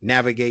you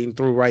navigating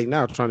through right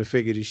now, trying to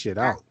figure this shit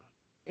out.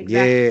 Exactly.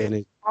 Yeah, and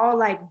it, All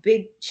like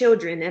big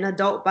children and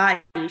adult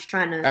bodies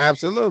trying to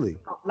absolutely,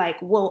 like,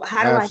 well,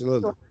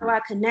 absolutely. how do I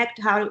connect?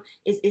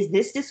 Is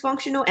this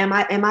dysfunctional? Am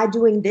I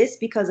doing this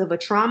because of a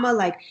trauma?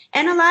 Like,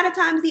 and a lot of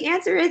times the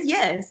answer is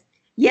yes.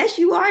 Yes,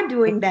 you are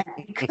doing that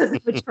because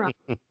of a trauma,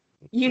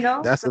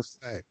 That's So a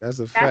fact. That's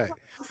a that's why fact.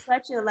 I'm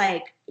such a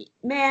like,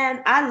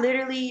 man,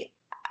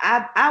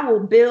 I will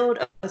build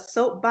a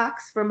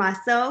soapbox for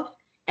myself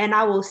and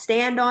I will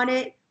stand on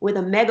it with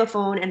a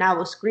megaphone and I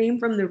will scream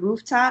from the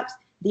rooftops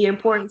the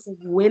importance of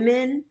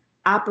women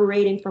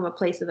operating from a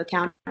place of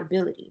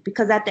accountability.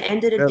 Because at the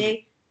end of the Accountability.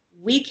 day,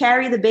 we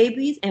carry the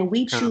babies and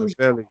we choose.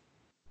 Accountability.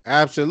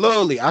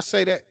 Absolutely. I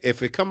say that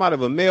if it come out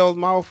of a male's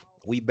mouth,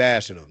 we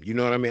bashing them. You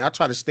know what I mean? I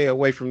try to stay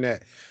away from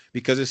that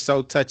because it's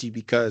so touchy.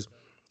 Because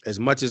as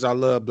much as I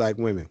love black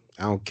women,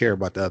 I don't care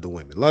about the other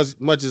women. As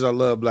much as I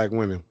love black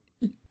women,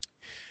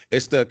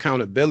 it's the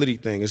accountability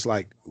thing. It's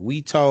like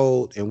we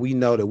told and we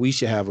know that we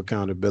should have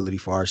accountability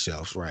for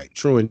ourselves, right?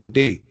 True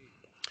indeed.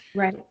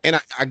 Right. And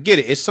I get it.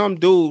 It's some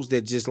dudes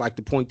that just like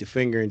to point the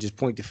finger and just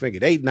point the finger.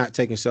 They not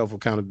taking self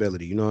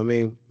accountability. You know what I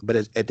mean? But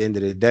at the end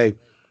of the day,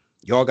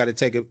 y'all got to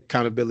take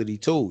accountability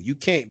too. You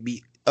can't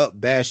be up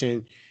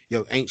bashing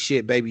yo ain't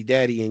shit baby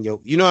daddy and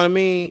yo. You know what I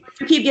mean?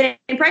 You keep getting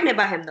pregnant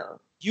by him though.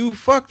 You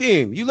fucked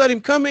him. You let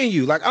him come in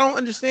you. Like I don't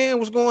understand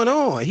what's going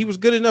on. He was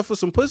good enough for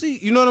some pussy.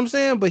 You know what I'm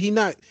saying? But he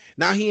not.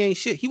 Now he ain't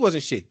shit. He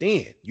wasn't shit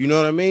then. You know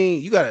what I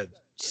mean? You gotta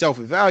self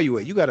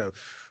evaluate. You gotta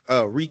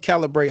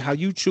recalibrate how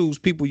you choose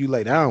people you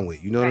lay down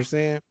with. You know what I'm Right.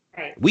 saying?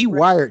 Right. We Right.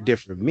 wired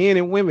different. Men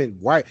and women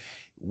wired.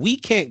 We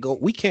can't go.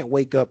 We can't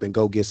wake up and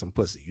go get some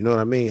pussy. You know what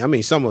I mean? I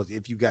mean, some of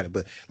if you got it,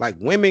 but like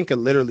women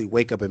can literally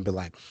wake up and be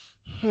like,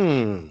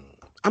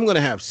 I'm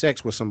gonna have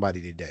sex with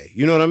somebody today.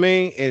 You know what I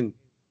mean? And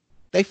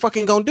they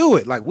fucking gonna do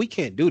it. Like we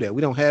can't do that.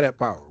 We don't have that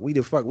power. We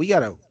the fuck. We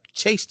gotta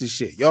chase this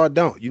shit. Y'all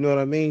don't. You know what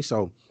I mean?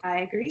 So, I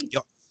agree.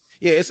 y'all,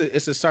 yeah,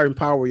 it's a certain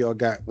power y'all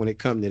got when it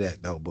come to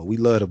that though. But we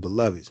love the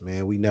beloveds,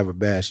 man. We never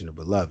bashing the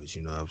beloveds.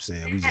 You know what I'm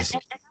saying? We And just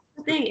that's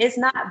the thing. It's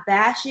not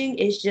bashing.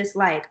 It's just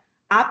like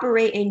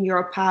operate in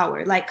your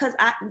power. Like, cause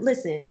I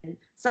listen.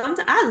 Sometimes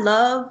I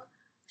love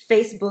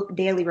Facebook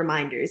daily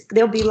reminders.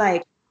 They'll be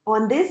like,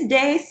 on this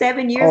day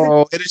 7 years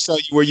ago. oh, it'll show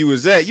you where you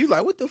was at. You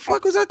like, what the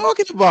fuck was I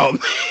talking about?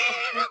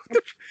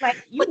 Like,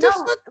 what the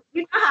fuck?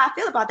 you know how I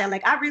feel about that.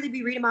 Like, I really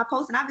be reading my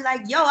posts and I be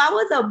like, yo, I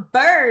was a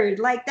bird.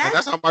 Like, And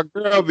that's that's how my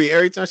girl be.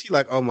 Every time she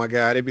like, oh my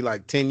God, it'd be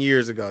like 10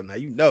 years ago. Now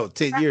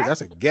 10 years, right.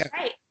 that's a gap.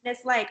 Right. And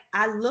it's like,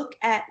 I look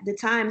at the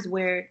times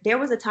where there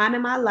was a time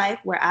in my life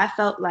where I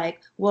felt like,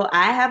 well,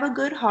 I have a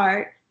good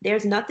heart.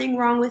 There's nothing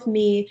wrong with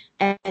me.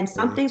 And Mhm.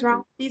 something's wrong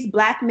with these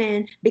black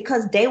men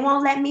because they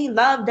won't let me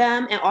love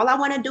them. And all I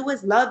want to do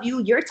is love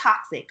you. You're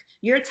toxic.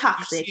 You're You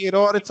toxic. see it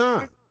all the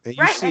time. And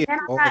you Right. see And it then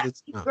all I got the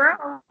these time.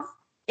 girls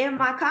in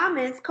my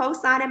comments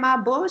co-signing my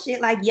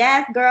bullshit. Like,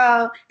 yes,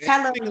 girl, And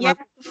tell nigga them, yes, like,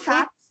 what the it's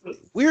fuck?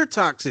 toxic. We're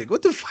toxic.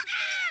 What the fuck?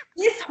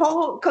 this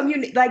whole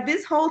community, like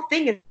this whole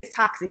thing is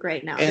toxic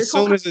right now. As This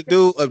whole soon as the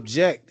dude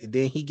object,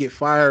 then he get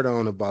fired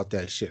on about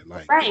that shit.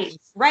 Like, right,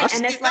 I right, see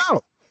and it it's like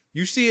now.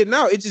 You see it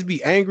now. It just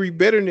be angry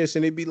bitterness,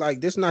 and it be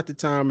like, this not the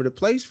time or the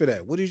place for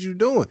that. What is you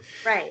doing?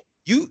 right.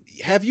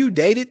 You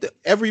dated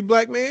every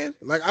black man?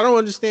 Like, I don't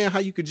understand how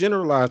you could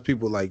generalize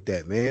people like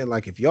that, man.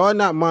 Like, if y'all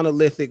not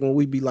monolithic when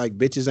we be like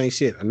bitches ain't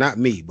shit, not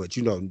me, but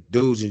you know,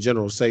 dudes in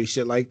general say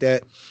shit like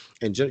that,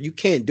 and you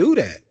can't do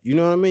that. You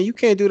know what I mean? You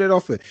can't do that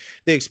off of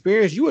the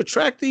experience. You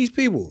attract these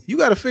people. You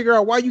got to figure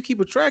out why you keep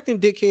attracting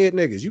dickhead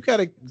niggas. You got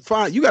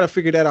to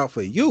figure that out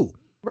for you.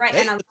 Right,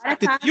 They and a lot of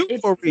attracted to times you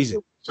it's for a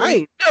reason. I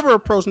situations. ain't never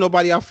approached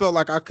nobody I felt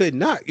like I could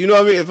not. You know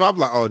what I mean? If I'm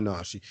like, oh no,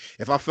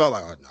 if I felt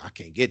like, oh no, I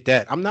can't get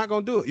that, I'm not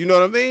gonna do it. You know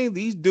what I mean?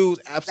 These dudes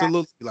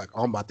absolutely like,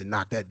 oh, I'm about to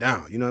knock that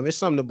down. You know what I mean? It's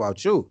something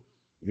about you.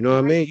 You know what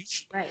I Right, mean?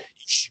 right.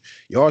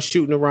 Y'all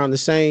shooting around the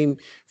same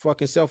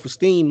fucking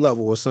self-esteem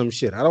level or some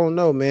shit. I don't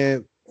know,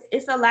 man.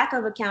 It's a lack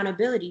of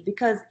accountability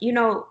because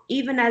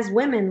even as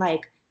women,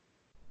 like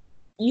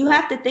you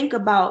have to think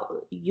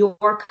about your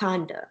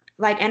conduct.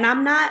 Like, and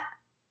I'm not.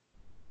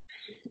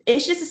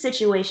 It's just a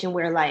situation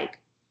where, like,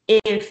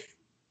 if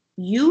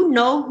you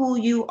know who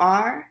you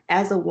are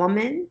as a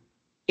woman,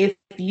 if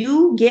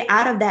you get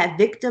out of that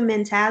victim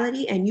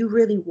mentality and you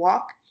really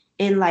walk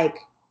in like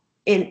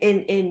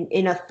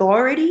in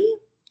authority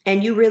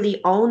and you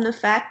really own the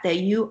fact that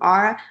you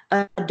are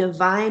a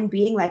divine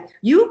being, like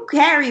you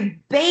carry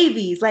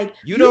babies, like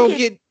You don't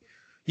get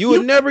you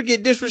would you never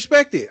get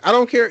disrespected. I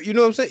don't care. You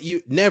know what I'm saying?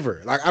 You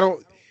never. Like, I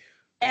don't.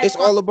 as It's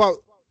far all about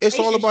as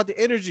relationship, the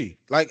energy.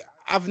 Like,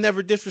 I've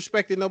never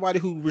disrespected nobody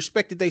who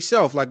respected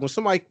themselves. Like when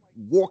somebody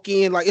walk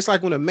in, like it's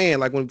like when a man,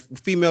 like when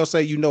females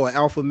say, you know, an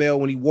alpha male,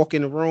 when he walk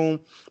in the room,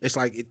 it's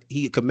like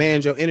he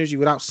commands your energy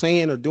without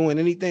saying or doing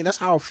anything. That's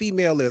how a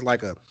female is,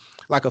 like a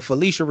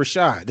Felicia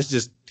Rashad. This is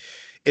just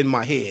in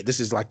my head. This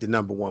is like the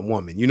number one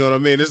woman. You know what I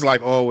mean? It's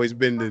like always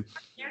been the.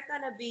 there's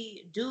gonna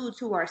be dudes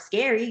who are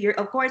scary.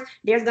 Of course,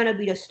 there's gonna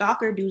be the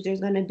stalker dudes. There's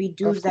gonna be Of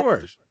dudes that are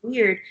course,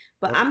 weird.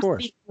 But of I'm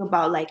course. speaking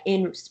about like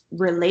in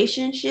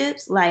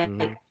relationships. Like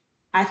Mm-hmm.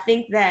 I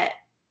think that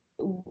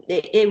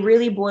it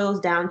really boils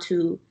down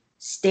to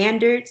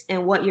standards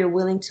and what you're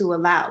willing to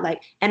allow.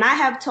 Like, and I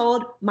have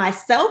told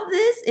myself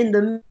this in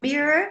the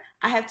mirror.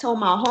 I have told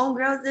my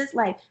homegirls this.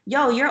 Like,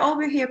 yo, you're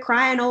over here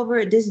crying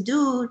over this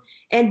dude,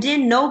 and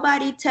didn't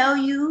nobody tell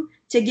you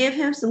to give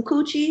him some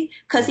coochie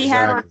because he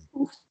had on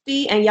Exactly.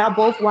 feet and y'all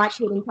both watch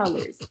Hidden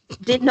Colors.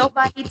 Did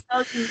nobody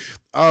tell you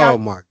Oh y'all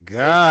my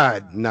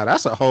God. No,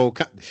 that's a whole,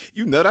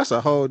 that's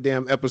a whole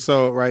damn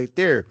episode right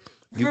there.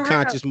 You for real?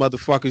 conscious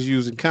motherfuckers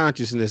using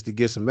consciousness to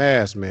get some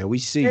ass, man. We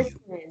see you.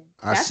 Listen,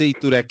 I see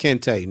through that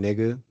kente,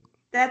 nigga.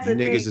 that's You a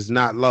niggas thing, is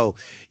not low.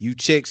 You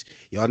chicks,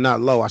 y'all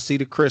not low. I see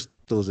the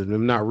crystals and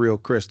them not real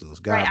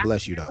crystals. right? God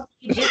bless you though.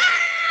 Just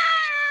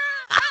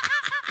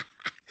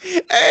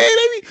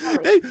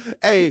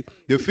Hey,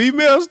 the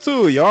females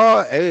too.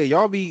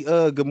 Y'all be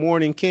good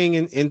morning king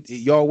and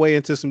y'all way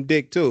into some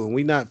dick too. And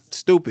we not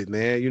stupid,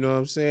 man. You know what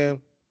I'm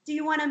saying? do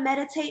you want to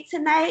meditate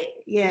tonight?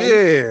 Yeah,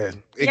 Yeah,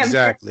 yeah,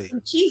 exactly.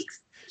 some cheeks.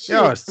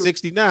 Y'all Shit.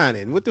 69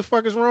 and what the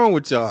fuck is wrong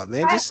with y'all,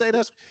 man? Right. Just say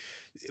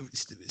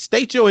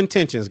state your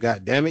intentions,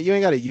 god damn it. You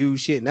ain't gotta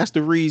use shit. And that's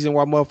the reason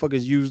why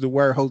motherfuckers use the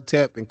word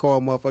hotep and call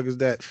motherfuckers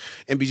that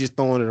and be just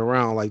throwing it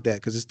around like that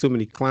because there's too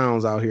many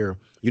clowns out here.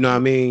 You know what I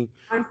mean?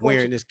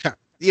 Wearing Unfortunately, this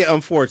yeah,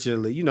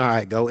 unfortunately, you know how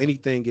it go.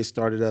 Anything gets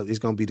started up, it's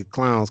gonna be the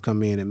clowns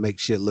come in and make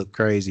shit look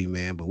crazy,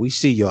 man. But we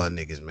see y'all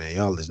niggas, man.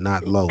 Y'all is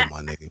not low,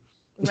 my nigga.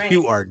 right,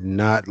 You are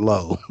not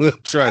low.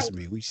 Trust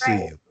me, we see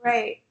right, you.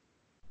 right.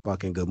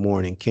 Fucking good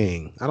morning,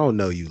 King. I don't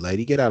know you,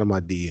 lady. Get out of my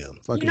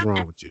DM. Fuck You is know,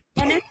 wrong with you?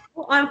 and it's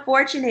so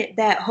unfortunate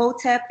that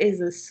hotep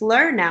is a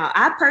slur now.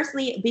 I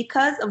personally,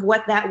 because of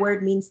what that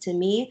word means to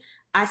me,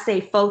 I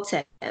say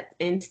photep You're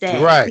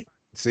instead. right.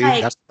 See,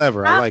 Like that's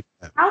clever. I how like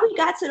that. how we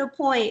got to the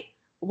point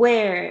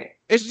where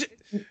It's just,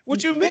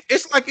 what you mean.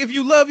 It's like if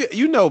you love it,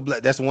 you know,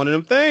 that's one of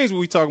them things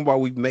we talking about.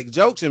 We make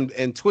jokes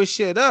and twist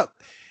shit up.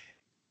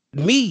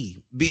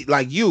 Me be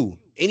like you.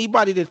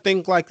 Anybody that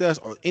think like us,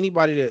 or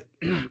anybody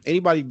that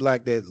anybody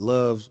black that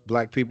loves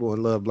black people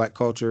and love black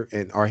culture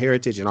and our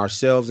heritage and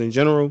ourselves in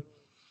general,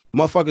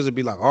 motherfuckers would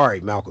be like, all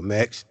right, Malcolm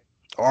X.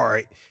 All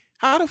right.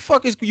 How the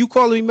fuck is you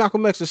calling me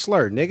Malcolm X a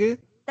slur, nigga?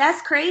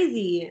 that's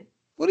crazy,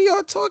 What are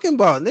y'all talking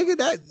about, nigga?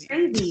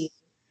 crazy,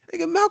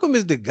 Nigga, Malcolm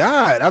is the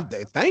god.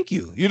 Thank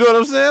you. You know what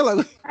I'm saying?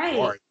 Like, all right,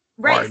 right,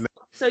 all right. right, man.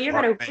 So you're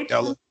All right, gonna Mandela.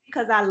 ridicule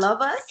because I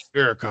love us?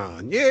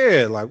 Farrakhan.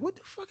 Yeah, like what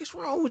the fuck is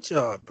wrong with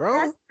y'all, That's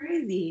bro?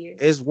 crazy.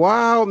 It's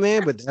wild,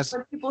 man. But that's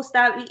When people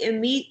stop eating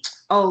meat,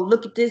 oh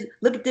look at this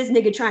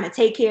nigga trying to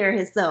take care of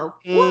himself.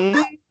 What?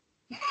 mhm.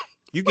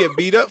 You get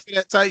beat up for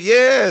that type.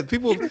 Yeah,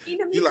 people You're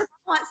eating be meat like, because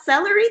I want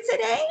celery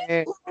today?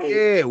 man, Like,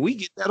 yeah, we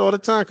get that all the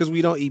time because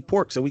we don't eat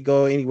pork. So we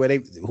go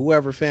anyway.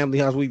 Whoever family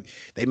house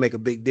they make a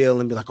big deal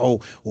and be like, oh,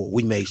 well,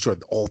 we made sure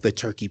that all the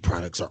turkey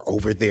products are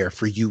over there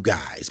for you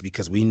guys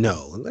because we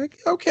know. Like,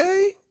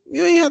 okay,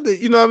 you ain't have to,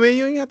 you know what I mean?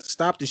 You ain't have to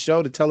stop the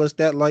show to tell us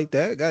that like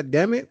that. God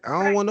damn it, I don't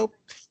right. want no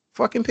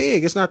fucking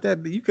pig. It's not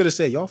that. You could have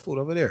said y'all food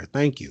over there.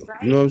 Thank you.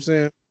 Right? You know what I'm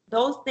saying?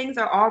 Those things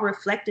are all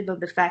reflective of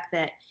the fact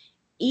that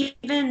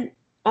even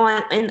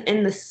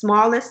in the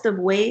smallest of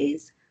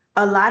ways,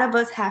 a lot of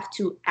us have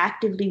to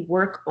actively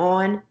work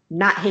on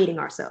not hating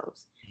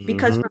ourselves.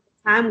 Because Mm-hmm. from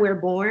the time we're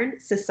born,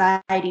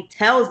 society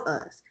tells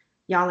us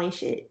y'all ain't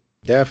shit.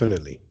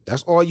 Definitely.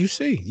 That's all you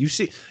see.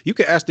 You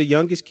can ask the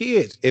youngest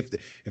kids if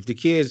the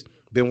kids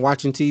been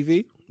watching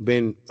TV,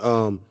 been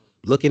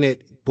looking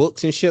at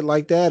books and shit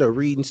like that, or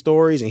reading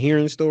stories and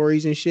hearing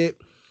stories and shit.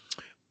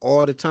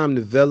 All the time,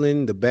 the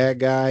villain, the bad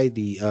guy,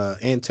 the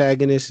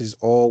antagonist is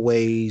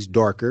always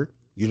darker.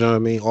 You know what I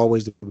mean?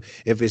 Always,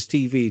 if it's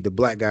TV, the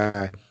black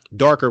guy,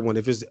 darker one.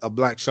 If it's a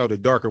black show, the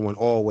darker one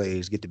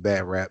always get the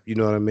bad rap. You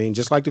know what I mean?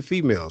 Just like the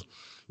females,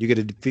 you get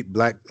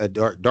a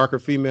darker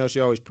female. She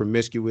always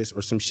promiscuous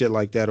or some shit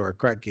like that, or a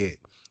crackhead.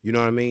 You know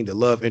what I mean? The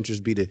love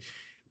interest be the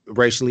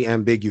racially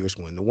ambiguous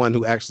one, the one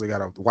who actually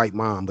got a white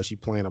mom, but she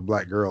playing a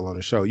black girl on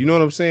the show. You know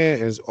what I'm saying?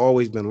 And it's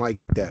always been like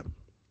that.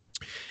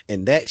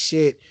 And that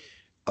shit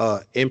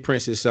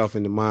imprints itself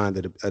in the mind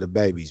of the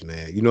babies,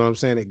 man. You know what I'm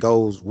saying? It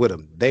goes with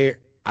them. Their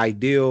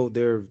ideal,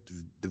 the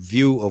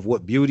view of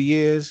what beauty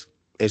is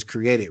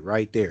created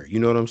right there. You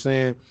know what I'm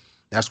saying?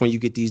 That's when you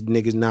get these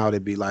niggas now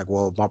that be like,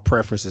 well, my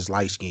preference is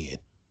light skin.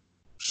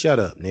 Shut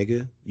up,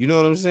 nigga. You know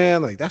what I'm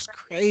saying? Like, that's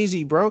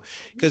crazy, bro.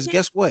 Because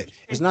guess what?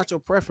 It's not your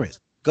preference.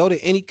 Go to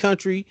any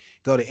country,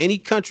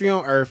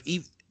 on earth,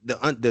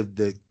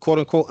 the quote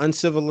unquote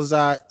uncivilized,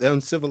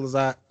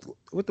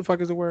 what the fuck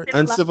is the word?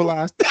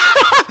 Uncivilized.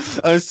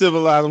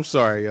 Uncivilized. I'm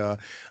sorry, y'all.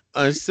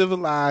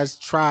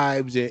 Uncivilized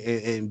tribes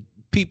and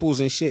peoples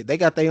and shit. They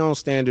got their own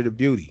standard of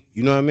beauty.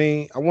 You know what I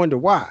mean? I wonder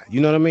why. You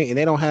know what I mean? And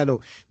they don't have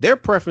their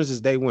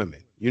preferences. They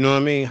women. You know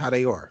what I mean? How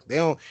they are.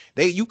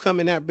 You come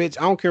in that bitch.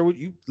 I don't care what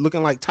you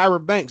looking like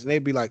Tyra Banks, and they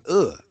be like,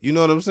 ugh. You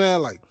know what I'm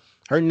saying? Like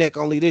her neck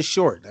only this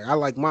short. Like, I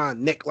like my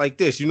neck like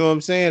this. You know what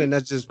I'm saying? And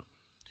that's just.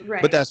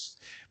 Right.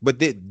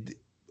 But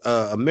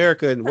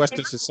America and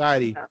Western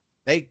society,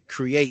 they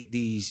create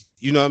these,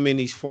 you know what I mean,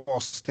 these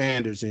false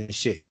standards and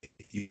shit.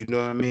 You know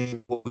what I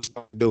mean? What we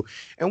start to do.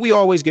 And we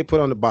always get put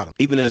on the bottom.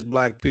 Even as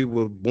black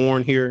people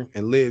born here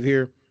and live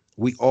here,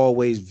 we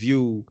always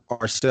view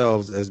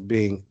ourselves as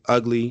being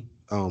ugly,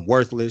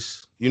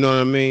 worthless. You know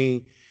what I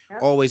mean?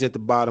 Yep. Always at the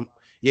bottom.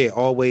 Yeah,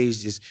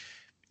 always just,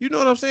 you know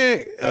what I'm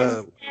saying?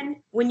 And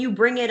when you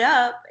bring it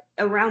up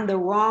around the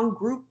wrong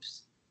groups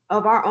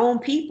of our own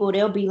people,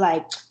 they'll be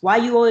like, why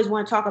you always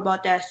want to talk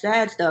about that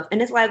sad stuff?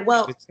 And it's like,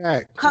 well,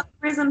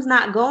 colorism's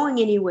not going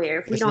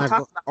anywhere if we don't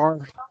talk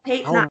about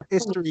it. Our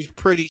history's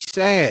pretty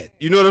sad.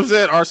 You know what I'm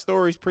saying? Our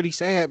story's pretty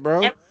sad,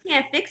 bro. And we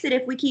can't fix it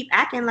if we keep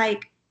acting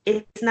like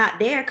it's not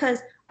there, because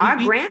our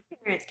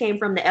grandparents came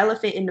from the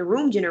elephant in the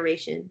room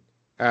generation.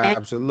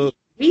 Absolutely.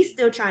 We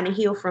still trying to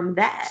heal from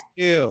that.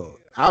 Yeah.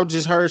 I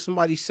just heard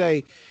somebody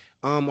say,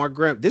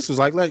 this was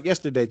like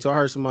yesterday. So I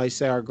heard somebody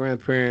say our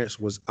grandparents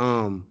was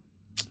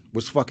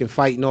fucking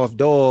fighting off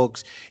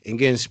dogs and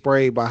getting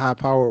sprayed by high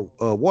power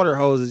water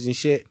hoses and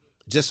shit,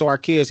 just so our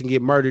kids can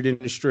get murdered in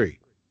the street.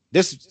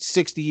 This is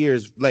 60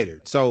 years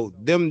later. So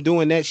them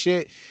doing that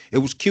shit, it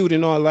was cute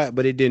and all that,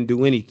 but it didn't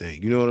do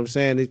anything. You know what I'm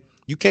saying?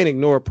 You can't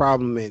ignore a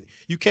problem, and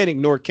you can't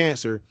ignore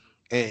cancer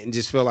and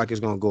just feel like it's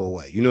going to go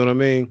away. You know what I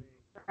mean?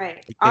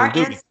 Right. Our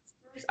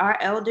ancestors,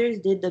 our elders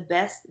did the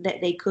best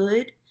that they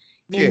could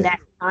in that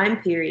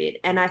time period.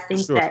 And I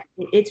think that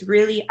it's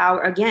really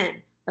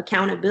again,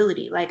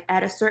 accountability. Like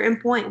at a certain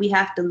point, we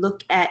have to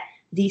look at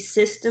these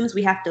systems.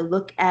 We have to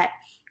look at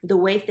the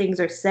way things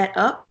are set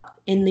up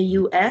in the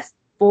U.S.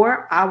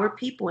 for our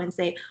people and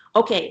say,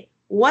 okay,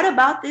 what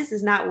about this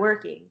is not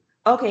working?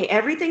 Okay,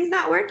 everything's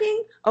not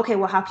working. Okay,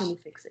 well, how can we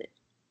fix it?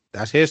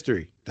 That's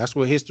history. That's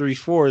what history's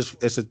for.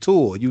 It's a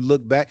tool. You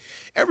look back.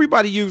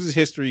 Everybody uses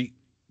history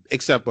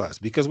except us,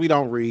 because we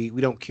don't read.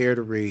 We don't care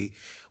to read.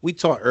 We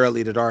taught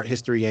early that our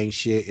history ain't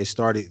shit. It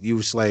started, you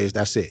were slaves.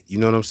 That's it. You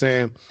know what I'm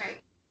saying? Right.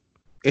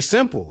 It's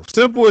simple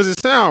as it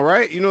sounds,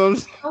 right? You know what I'm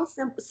saying? So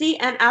simple. See,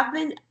 and I've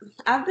been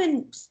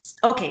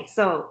okay.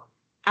 So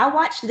I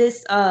watched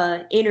this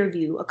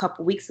interview a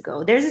couple weeks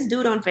ago. There's this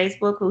dude on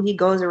Facebook who he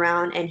goes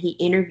around and he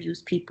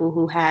interviews people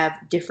who have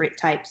different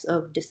types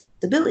of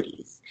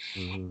disabilities.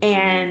 Mm-hmm.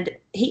 And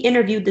he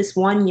interviewed this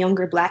one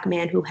younger black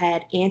man who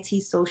had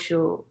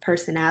antisocial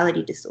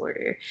personality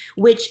disorder,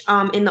 which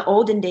in the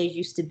olden days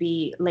used to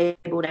be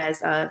labeled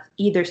as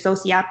either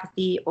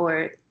sociopathy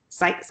or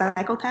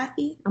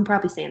psychopathy. I'm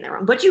probably saying that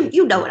wrong, but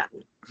you know what I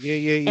mean.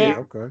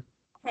 Yeah.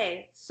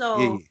 Okay,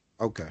 so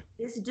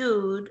this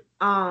dude,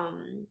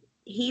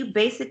 he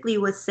basically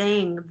was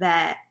saying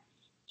that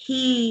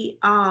he,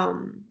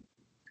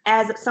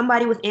 as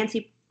somebody with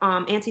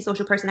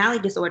antisocial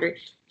personality disorder,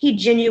 he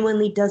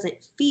genuinely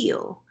doesn't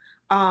feel.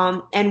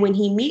 And when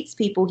he meets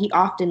people, he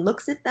often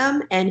looks at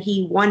them and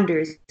he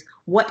wonders,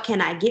 what can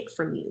I get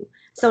from you?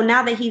 So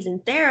now that he's in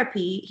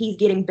therapy, he's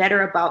getting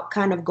better about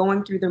kind of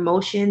going through the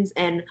motions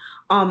and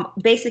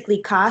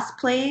basically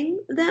cosplaying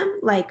them.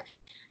 Like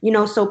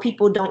so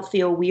people don't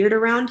feel weird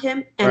around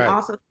him. And Right.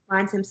 also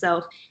finds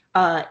himself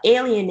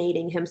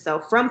alienating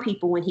himself from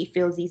people when he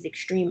feels these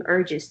extreme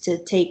urges to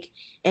take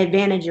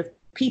advantage of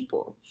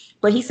people.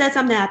 But he said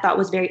something I thought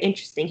was very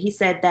interesting. He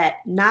said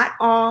that not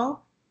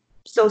all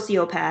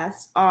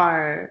sociopaths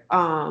are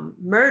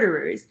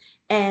murderers,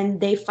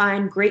 and they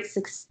find great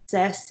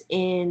success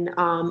in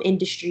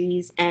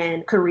industries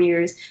and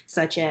careers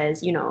such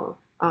as,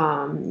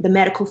 the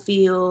medical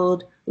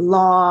field,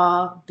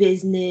 law,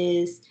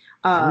 business,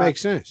 It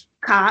makes sense.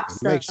 cops, It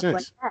stuff makes like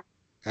sense. that.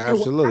 And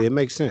what Absolutely. It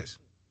makes sense.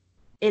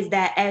 is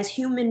that as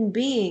human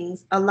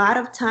beings, a lot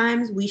of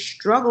times we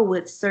struggle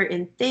with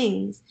certain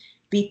things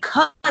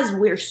because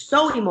we're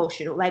so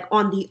emotional, like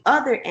on the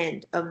other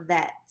end of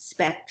that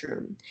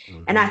spectrum.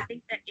 And I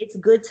think that it's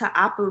good to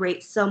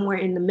operate somewhere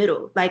in the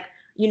middle. Like,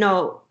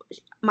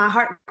 my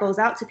heart goes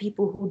out to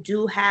people who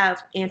do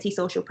have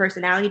antisocial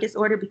personality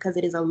disorder because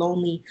it is a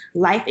lonely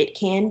life. It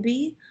can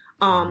be.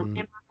 And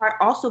my heart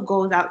also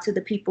goes out to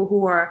the people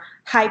who are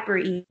hyper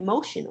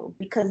emotional,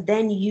 because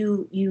then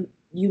you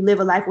live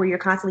a life where you're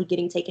constantly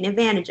getting taken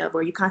advantage of,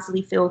 or you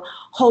constantly feel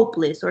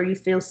hopeless, or you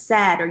feel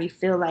sad, or you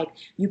feel like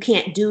you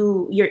can't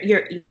do,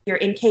 you're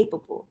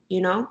incapable,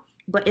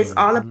 But it's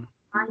all about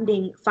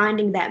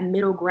finding that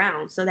middle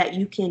ground so that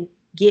you can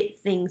get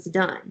things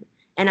done.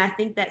 And I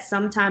think that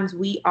sometimes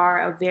we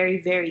are a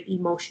very, very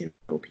emotional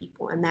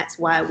people, and that's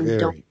why we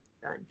don't Very.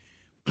 get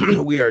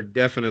done. We are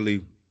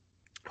definitely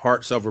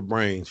hearts over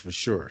brains for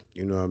sure.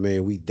 You know what I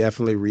mean? We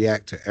definitely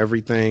react to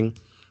everything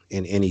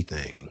and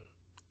anything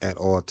at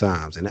all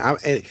times, and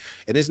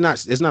it's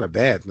not a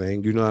bad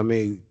thing. You know what I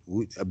mean?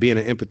 Being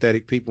an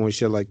empathetic people and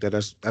shit like that,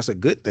 that's a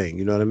good thing.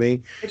 You know what I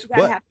mean? But you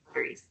gotta But have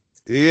boundaries.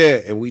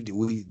 yeah,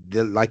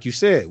 and like you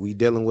said, we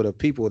dealing with a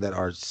people that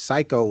are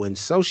psycho and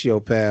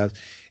sociopaths,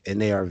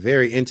 and they are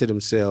very into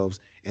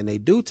themselves, and they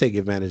do take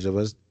advantage of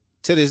us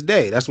to this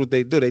day. That's what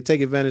they do. They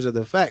take advantage of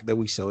the fact that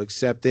we so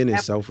accepting and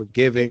so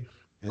forgiving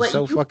and But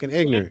so fucking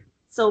ignorant.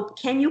 so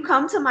can you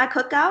come to my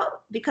cookout?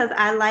 Because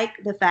I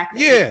like the fact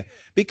that Yeah,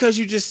 because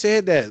you just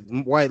said that,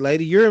 white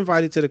lady, you're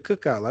invited to the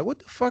cookout. Like, what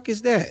the fuck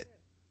is that?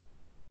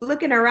 you're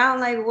looking around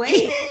like,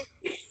 wait.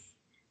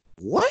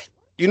 What?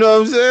 You know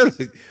what I'm saying?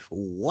 Like,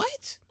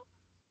 what?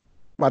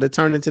 About to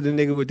turn into the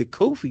nigga with the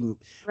koofy,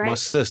 my Right?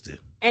 sister.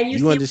 And you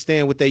You see,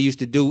 understand what they used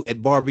to do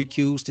at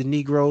barbecues to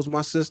Negroes,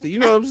 my sister? You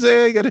know what I'm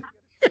saying?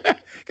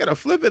 Gotta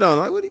flip it on.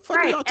 Like, what the fuck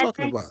are right? y'all And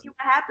talking then you about? see what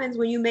happens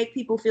when you make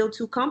people feel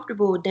too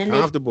comfortable. Then they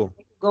Comfortable.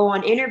 go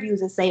on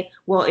interviews and say,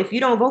 "Well, if you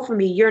don't vote for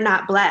me, you're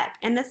not black."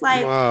 And it's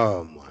like,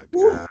 Oh my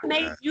who God.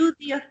 made you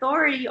the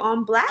authority on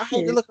I had to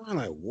blackness? look around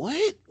like,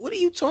 what? What are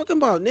you talking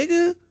about,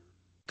 nigga?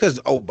 Cause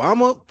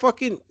Obama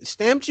fucking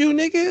stamped you,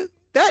 nigga?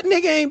 That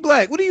nigga ain't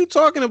black. What are you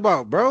talking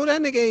about, bro?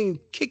 That nigga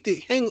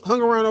ain't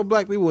hung around no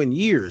black people in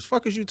years.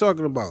 Fuck is you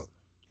talking about?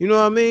 You know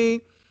what I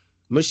mean?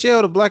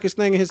 Michelle, the blackest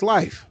thing in his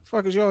life.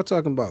 Fuck is y'all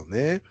talking about,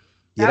 man?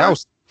 Yeah, That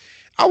was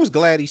I was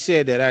glad he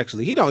said that.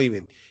 Actually, he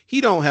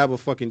don't have a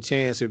fucking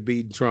chance of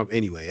beating Trump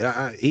anyway.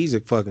 He's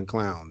a fucking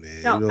clown, man.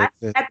 You no. know what I'm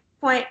saying? At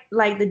the point,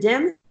 like the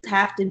Dems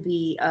have to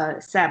be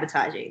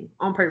sabotaging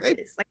on They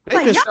purpose.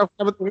 they've been Y'all,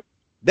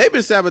 they've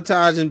been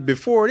sabotaging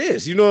before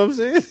this. You know what I'm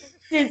saying?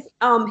 since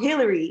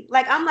Hillary.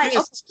 Like I'm like, okay,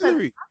 Yes, because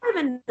Hillary. I live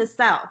in the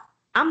South.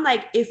 I'm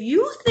like, that if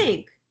you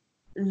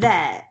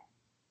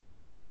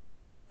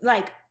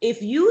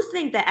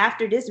think that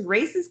after this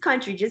racist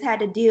country just had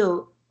to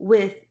deal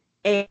with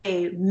a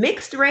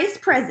mixed race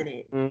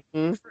president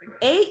for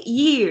 8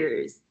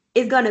 years,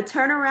 is gonna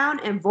turn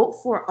around and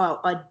vote for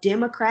a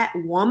Democrat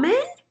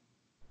woman,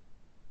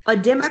 a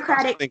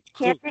Democratic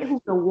candidate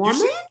who's a You woman.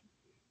 see,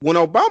 when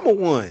Obama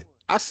won,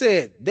 I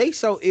said they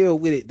so ill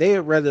with it, they'd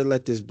rather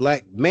let this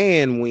black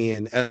man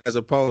win as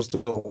opposed to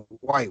a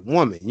white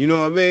woman. You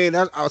know what I mean?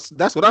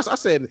 That's what I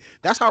said.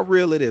 That's how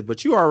real it is.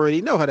 But you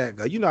already know how that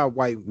goes. You know how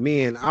white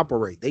men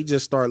operate. They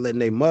just start letting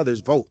their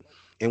mothers vote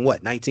in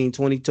what,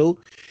 1922?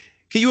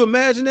 Can you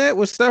imagine that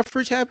when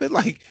suffrage happened?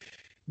 Like,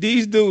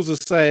 these dudes are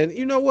saying,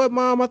 you know what,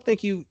 mom, I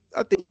think you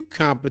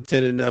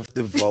competent enough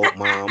to vote,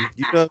 mom.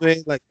 You know what I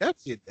mean? Like,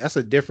 that's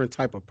a different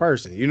type of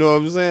person. You know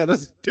what I'm saying?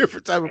 That's a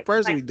different type of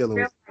person we dealing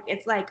with.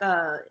 It's like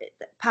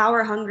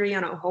power hungry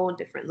on a whole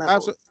different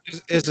That's level.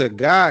 it's a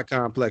God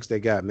complex they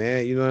got,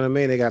 man. You know what I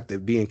mean? They got to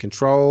be in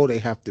control. They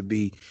have to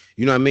be,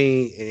 you know what I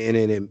mean,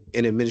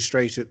 in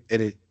administration.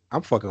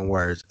 I'm fucking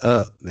words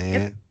up,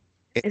 man.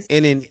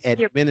 In an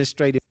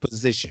administrative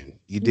position.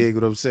 You dig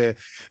what I'm saying?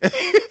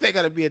 They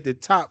got to be at the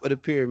top of the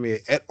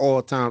pyramid at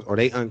all times, or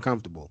they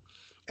uncomfortable.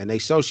 And they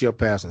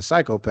sociopaths and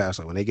psychopaths.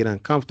 So when they get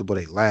uncomfortable,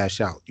 they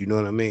lash out. You know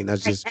what I mean?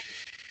 That's just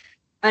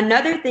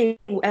another thing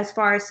as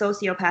far as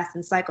sociopaths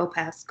and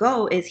psychopaths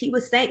go is he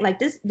was saying like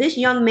this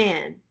young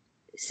man,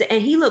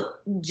 and he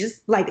looked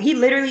just like, he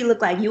literally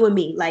looked like you and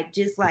me, like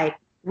just like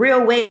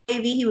real wavy.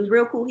 He was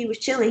real cool. He was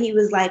chilling. He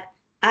was like,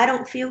 I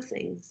don't feel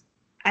things.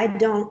 I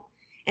don't.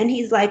 And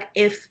he's like,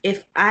 if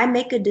I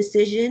make a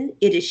decision,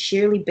 it is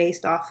sheerly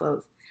based off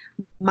of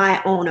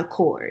my own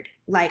accord.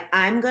 Like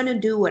I'm gonna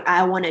do what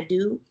I want to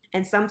do,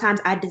 and sometimes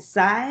I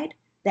decide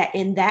that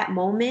in that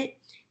moment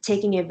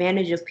taking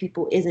advantage of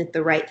people isn't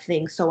the right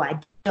thing, so I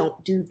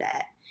don't do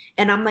that.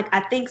 And I'm like,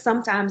 I think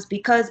sometimes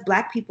because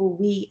Black people,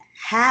 we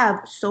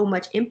have so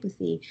much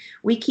empathy,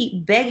 we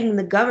keep begging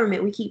the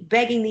government, we keep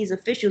begging these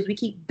officials, we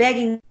keep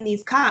begging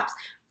these cops,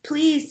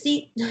 please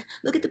see,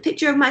 look at the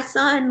picture of my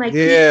son, like,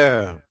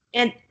 Yeah.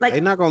 and like,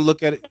 They're not gonna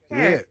look at it.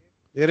 care. Yeah.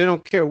 Yeah, they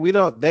don't care. We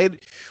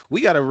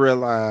gotta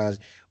realize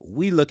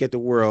we look at the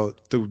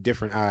world through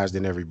different eyes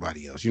than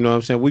everybody else. You know what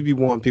I'm saying? We be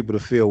wanting people to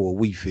feel what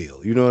we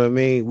feel. You know what I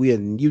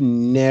mean? You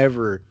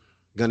never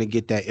gonna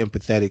get that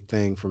empathetic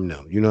thing from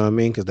them. You know what I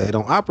mean? Because they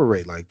don't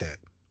operate like that.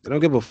 They don't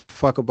give a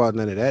fuck about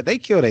none of that. They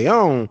kill their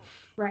own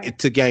Right.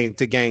 to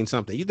gain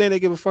something. You think they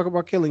give a fuck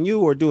about killing you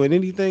or doing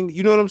anything?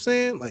 You know what I'm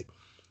saying? Like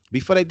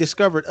before they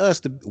discovered us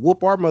to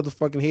whoop our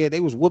motherfucking head,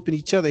 they was whooping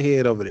each other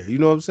head over there. You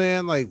know what I'm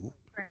saying? Like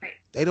Right.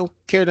 they don't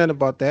care nothing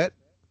about that.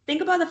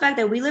 Think about the fact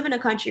that we live in a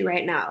country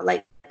right now.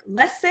 Like,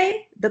 let's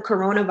say the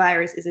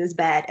coronavirus is as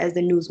bad as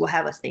the news will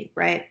have us think,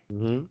 right?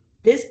 Mm-hmm.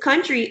 This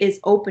country is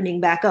opening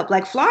back up.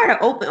 Like Florida,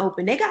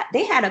 open.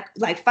 They had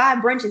like 5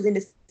 brunches in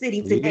the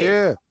city today.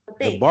 Yeah.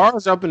 The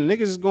bars up and the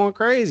niggas is going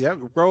crazy. I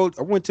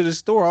went to the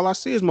store. All I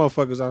see is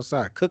motherfuckers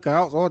outside,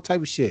 cookouts, all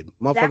type of shit.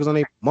 Motherfuckers on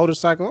their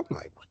motorcycle. I'm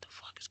like, what the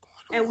fuck is going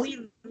on? And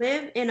we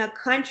live in a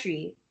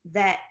country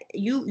that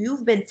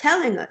you've been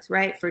telling us,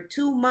 right, for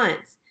 2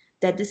 months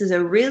that this is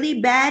a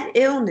really bad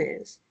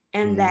illness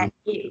and that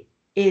it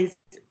is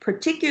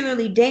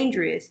particularly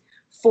dangerous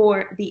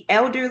for the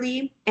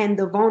elderly and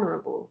the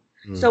vulnerable.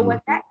 So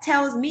what that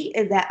tells me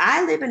is that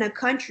I live in a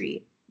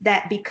country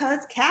that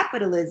because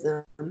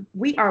capitalism,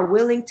 we are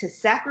willing to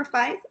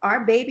sacrifice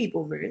our baby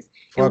boomers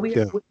and we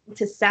are willing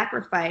to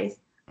sacrifice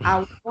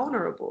our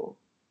vulnerable.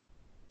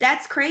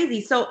 That's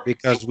crazy. So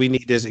because we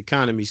need this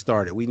economy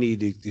started. We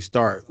need to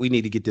start. We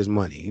need to get this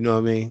money. You know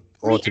what I mean?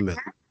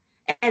 Ultimately.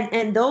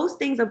 And those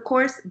things, of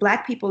course,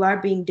 Black people are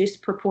being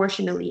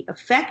disproportionately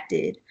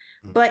affected,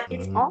 but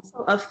it's also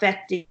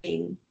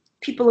affecting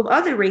people of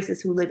other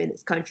races who live in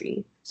this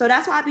country. So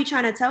that's why I be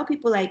trying to tell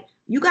people, like,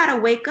 you got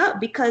to wake up,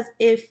 because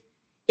if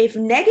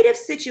negative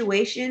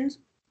situations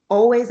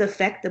always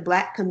affect the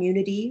Black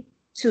community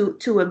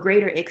to a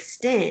greater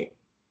extent,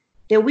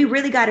 then we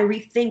really got to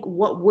rethink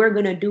what we're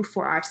going to do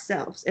for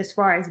ourselves as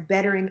far as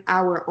bettering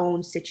our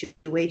own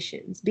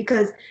situations,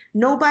 because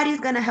nobody's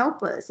going to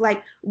help us.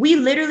 Like, we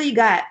literally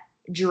got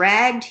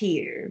dragged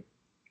here,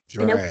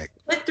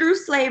 put through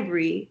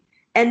slavery.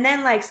 And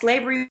then, like,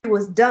 slavery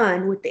was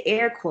done with the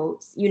air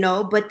quotes,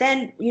 but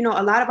then,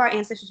 a lot of our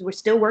ancestors were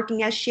still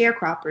working as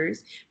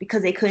sharecroppers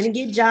because they couldn't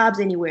get jobs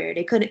anywhere.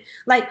 They couldn't,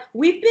 like,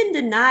 we've been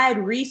denied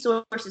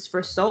resources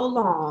for so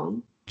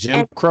long.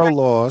 Jim Crow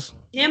laws.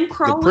 Jim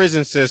Crow. The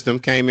prison system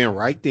came in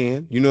right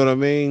then. You know what I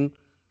mean?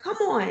 Come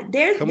on.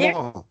 There's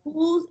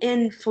schools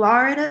in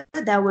Florida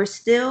that were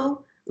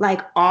still, like,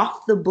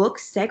 off the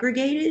books,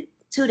 segregated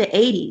to the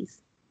 80s.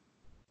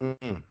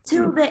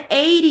 Till the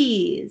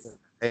 80s.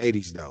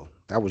 80s, though.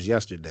 That was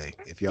yesterday,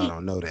 if y'all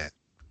don't know that.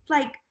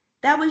 Like,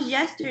 that was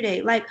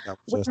yesterday. Like,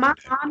 when my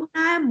mom and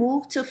I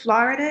moved to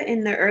Florida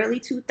in the early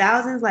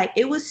 2000s, like,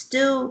 it was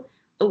still,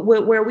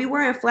 where we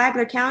were in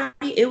Flagler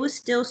County, it was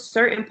still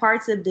certain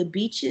parts of the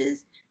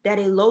beaches that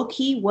it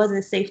low-key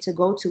wasn't safe to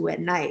go to at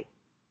night.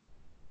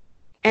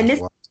 And this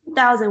is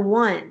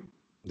 2001.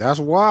 That's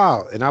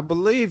wild. And I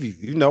believe you.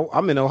 You know,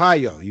 I'm in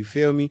Ohio. You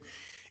feel me?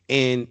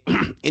 And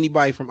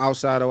anybody from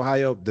outside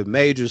Ohio, the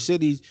major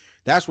cities,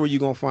 that's where you're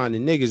going to find the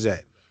niggas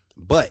at.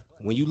 But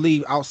when you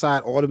leave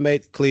outside all the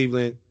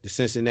Cleveland, the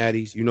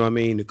Cincinnatis, you know what I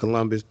mean, the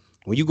Columbus,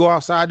 when you go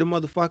outside the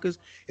motherfuckers,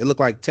 it look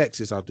like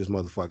Texas out this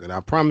motherfucker. And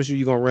I promise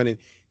you're going to run in.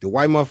 The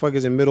white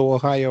motherfuckers in middle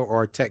Ohio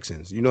are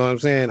Texans. You know what I'm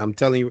saying? I'm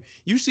telling you,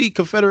 you see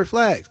Confederate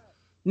flags.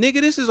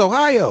 Nigga, this is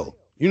Ohio.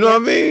 You know what I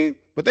mean?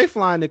 But they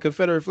flying the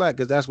Confederate flag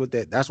because that's what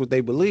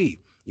they believe.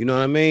 You know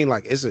what I mean?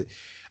 Like,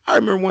 I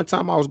remember one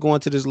time I was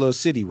going to this little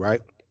city,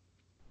 right?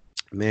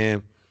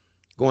 Man,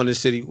 going to the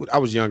city, I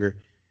was younger,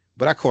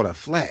 but I caught a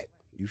flat.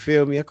 You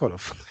feel me? I caught a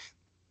flat.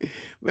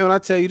 Man, when I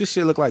tell you, this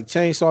shit looked like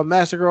Chainsaw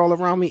Massacre all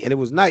around me, and it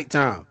was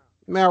nighttime.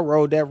 Man, I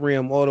rode that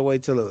rim all the way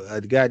to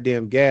a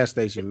goddamn gas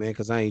station, man,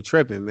 because I ain't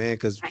tripping, man,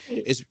 because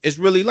it's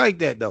really like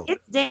that, though.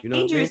 It's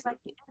dangerous. You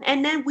know,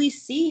 and then we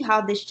see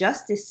how this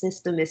justice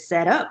system is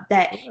set up,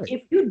 that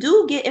if you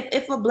do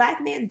if a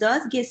Black man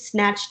does get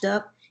snatched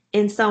up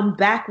in some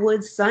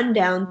backwoods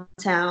sundown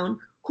town,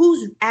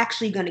 who's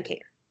actually going to care?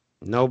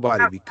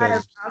 Nobody,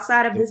 because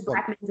outside of this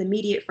Black man's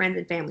immediate friends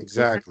and family.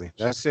 Exactly.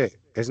 That's it.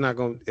 It's not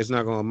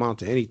gonna amount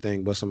to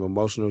anything but some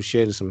emotional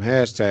shit and some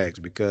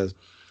hashtags, because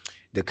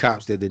the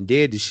cops that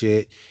did the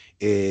shit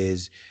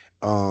is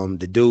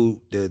the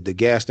dude, the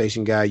gas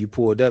station guy you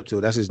pulled up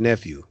to, that's his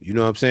nephew. You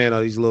know what I'm saying?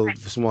 All these little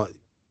smart,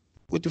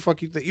 what the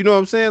fuck you think? You know what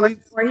I'm saying? Like,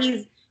 or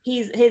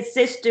his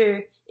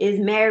sister is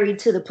married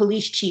to the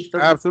police chief.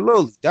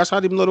 Absolutely. That's how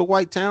them little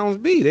white towns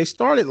be. They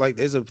started like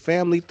there's a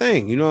family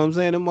thing. You know what I'm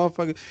saying? Them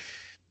motherfuckers.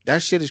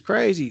 That shit is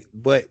crazy,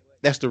 but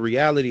that's the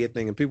reality of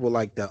thing. And people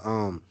like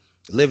to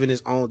live in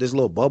this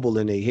little bubble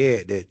in their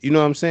head that, you know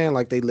what I'm saying?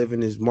 Like they live in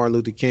this Martin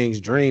Luther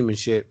King's dream and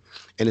shit.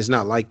 And it's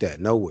not like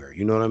that nowhere.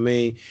 You know what I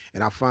mean?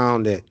 And I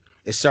found that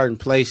it's certain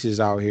places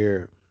out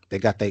here that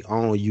got their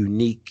own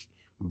unique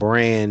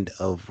brand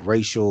of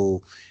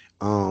racial,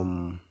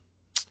 um,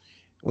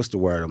 what's the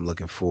word I'm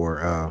looking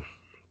for?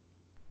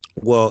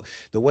 Well,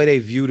 the way they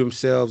view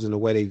themselves and the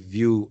way they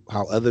view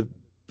how other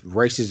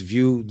races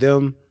view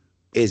them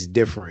is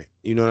different.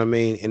 You know what I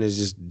mean? And it's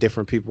just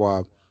different people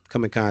I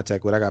come in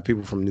contact with. I got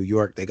people from New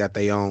York. They got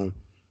their own.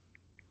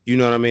 You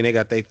know what I mean? They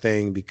got their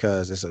thing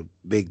because it's a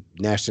big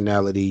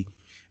nationality,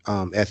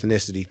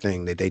 ethnicity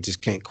thing that they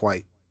just can't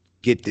quite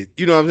get the.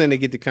 You know what I'm saying? They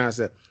get the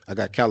concept. I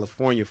got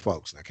California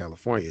folks. Now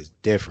California is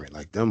different.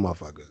 Like them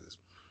motherfuckers.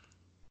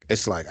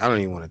 It's like I don't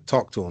even want to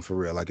talk to them for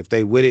real. Like if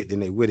they with it, then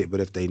they with it.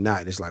 But if they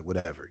not, it's like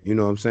whatever. You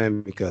know what I'm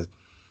saying? Because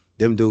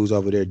them dudes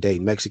over there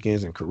date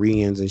Mexicans and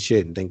Koreans and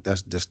shit and think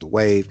that's just the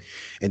wave.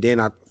 And then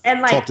I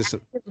And like talk to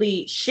some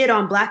actively shit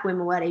on black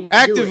women while they do it.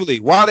 actively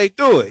while they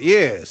do it.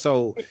 Yeah.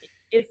 So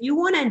If you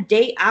want to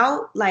date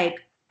out,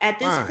 like at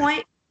this fine.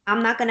 point,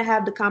 I'm not going to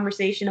have the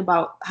conversation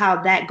about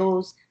how that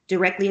goes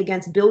directly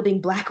against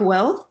building black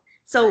wealth.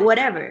 So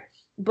whatever.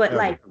 But Ever.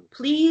 like,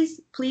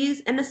 please,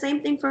 and the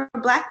same thing for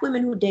black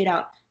women who date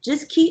out.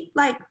 Just keep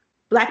like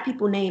black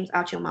people names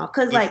out your mouth,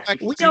 because The like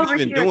fact we that you over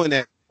even here doing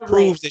that like,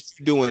 proves that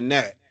you're doing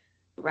that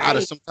out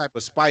of right. some type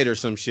of spite or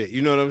some shit.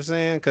 You know what I'm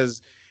saying?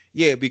 Because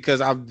yeah,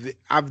 because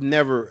I've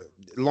never,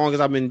 as long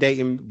as I've been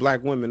dating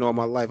black women all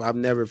my life, I've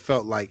never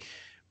felt like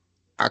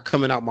I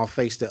coming out my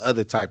face to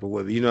other type of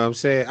women. You know what I'm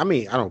saying? I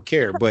mean, I don't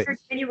care, but You're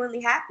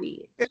genuinely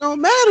happy. it don't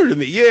matter to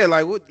me. Yeah,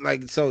 like what?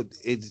 Like so,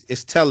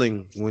 it's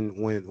telling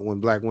when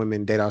black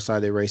women date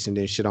outside their race and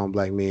then shit on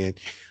black men.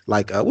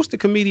 Like, what's the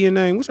comedian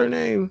name? What's her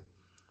name?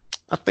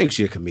 I think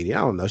she a comedian.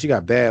 I don't know. She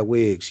got bad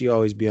wigs. She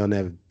always be on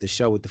the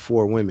show with the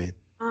four women.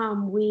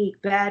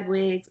 Weak, bad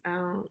wigs.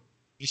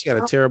 She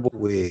got a terrible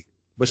wig,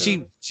 but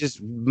she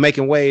just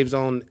making waves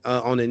on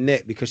the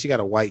net because she got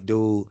a white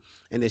dude,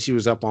 and then she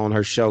was up on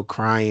her show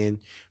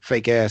crying,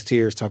 fake ass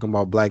tears, talking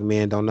about black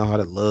men don't know how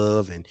to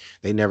love and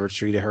they never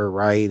treated her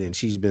right, and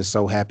she's been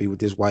so happy with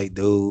this white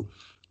dude.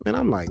 And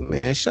I'm like,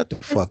 man, shut the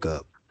fuck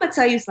up. I'm gonna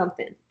tell you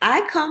something.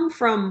 I come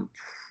from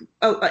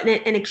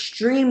an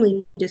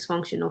extremely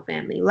dysfunctional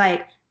family.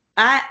 Like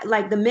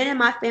the men in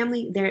my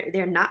family,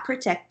 they're not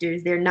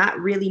protectors. They're not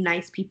really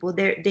nice people.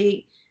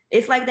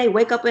 It's like they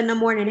wake up in the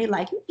morning, they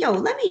like, yo,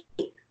 let me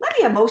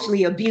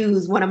emotionally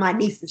abuse one of my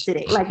nieces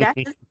today. Like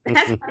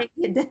that's how they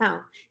get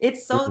down.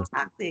 It's so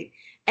toxic.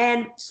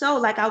 And so,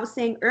 like I was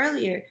saying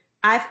earlier,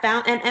 I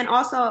found and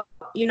also,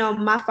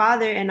 my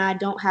father and I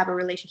don't have a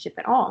relationship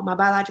at all, my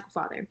biological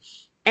father.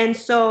 And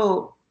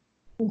so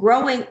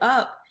growing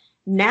up,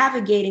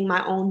 navigating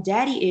my own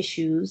daddy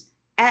issues,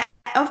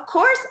 of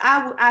course,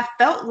 I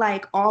felt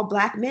like all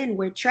black men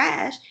were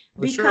trash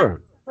because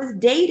Sure. I was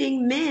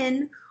dating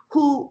men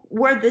who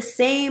were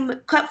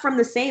cut from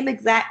the same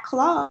exact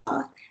cloth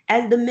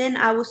as the men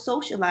I was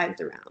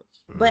socialized around.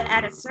 But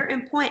at a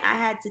certain point, I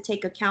had to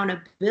take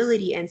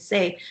accountability and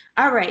say,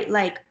 all right,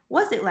 like,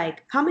 what's it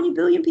like? How many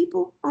billion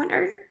people on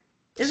Earth?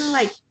 Isn't it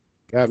like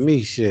Got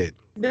me shit.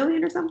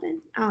 billion or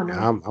something? I don't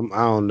know.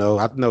 I don't know.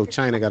 I know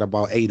China got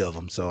about 8 of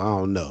them, so I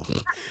don't know.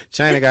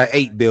 China got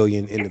 8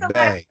 billion in the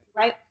bag.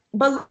 Right?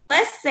 But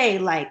let's say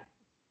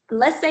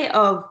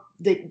of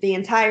the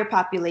entire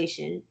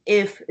population,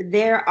 if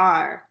there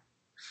are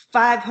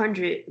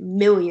 500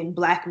 million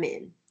black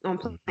men on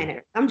planet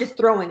Earth, I'm just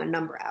throwing a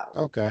number out.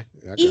 Okay.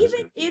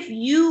 Even if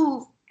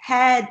you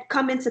had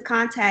come into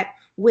contact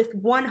with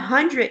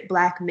 100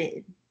 black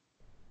men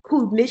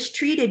who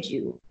mistreated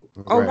you,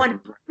 or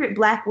 100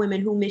 black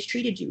women who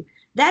mistreated you,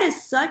 that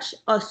is such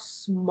a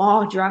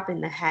small drop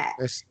in the hat.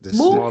 That's the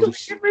Move to a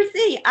different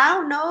city. I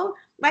don't know.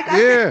 Like I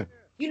said,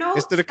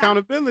 it's the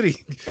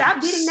accountability.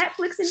 Stop getting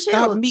Netflix and chill.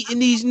 Stop meeting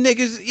these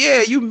niggas.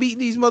 Yeah, you meeting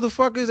these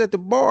motherfuckers at the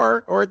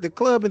bar or at the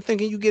club and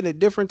thinking you getting a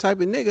different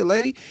type of nigga,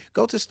 lady.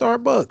 Go to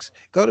Starbucks.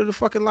 Go to the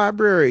fucking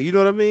library. You know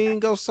what I mean?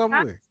 Go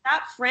somewhere.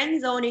 Stop friend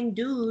zoning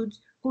dudes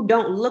who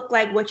don't look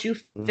like what you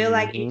feel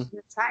like is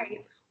your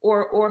type.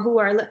 Or who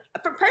are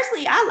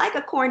personally, I like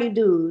a corny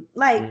dude.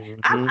 Like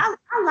I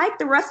like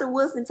the Russell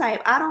Wilson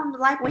type. I don't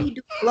like when he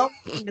do blow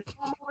in the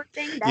comb over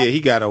thing. Yeah,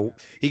 he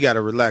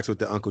gotta relax with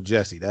the Uncle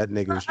Jesse. That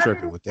nigga was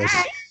tripping with that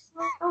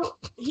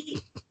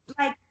shit.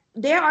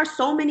 There are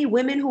so many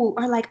women who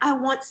are like, I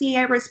want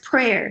Sierra's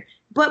prayer,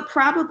 but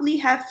probably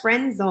have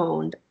friend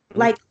zoned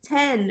like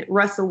 10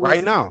 Russell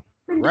Wilson.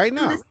 Right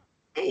now.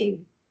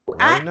 I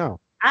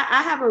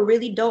have a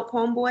really dope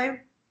homeboy.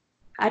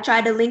 I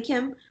tried to link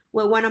him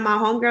with one of my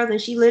homegirls,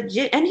 and she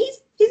legit, and he's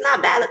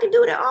not bad looking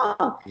dude at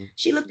all.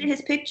 She looked at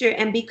his picture,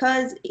 and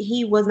because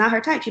he was not her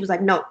type, she was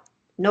like, no.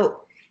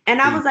 And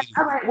I was like,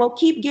 all right, well,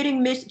 keep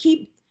getting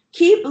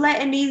keep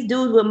letting these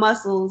dudes with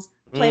muscles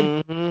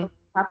play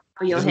top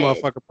of your this head.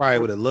 Motherfucker probably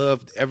would have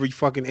loved every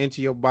fucking inch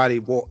of your body,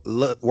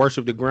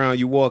 worship the ground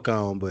you walk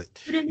on, but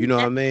you know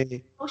what I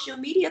mean? Social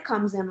media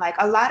comes in. Like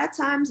a lot of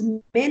times,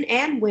 men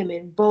and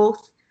women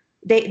both.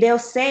 They'll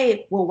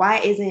say, well, why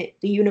isn't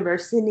the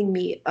universe sending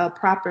me a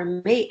proper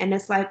mate? And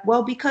it's like,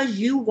 well, because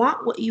you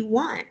want what you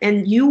want,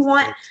 and you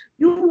want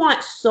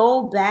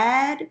so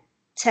bad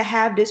to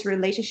have this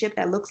relationship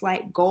that looks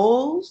like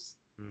goals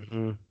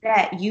Mm-hmm.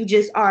 that you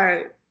just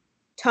are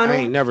I tunnel.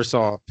 ain't never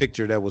saw a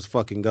picture that was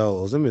fucking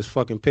goals. Them is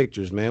fucking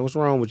pictures, man. What's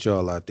wrong with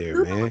y'all out there,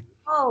 You don't man?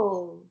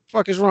 know.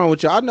 Fuck is wrong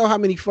with y'all? I know how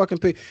many fucking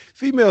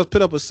females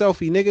put up a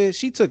selfie, nigga.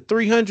 She took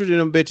 300 of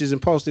them bitches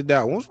and posted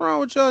that. What's wrong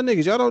with y'all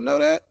niggas? Y'all don't know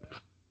that?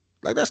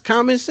 Like, that's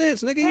common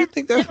sense, nigga. You And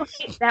think that? still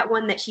hate that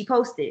one that she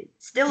posted.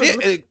 Still is Yeah,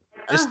 looking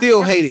and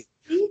still hate it.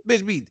 see?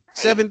 Bitch be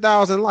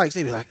 7,000 likes.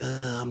 They be like,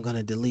 I'm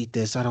gonna delete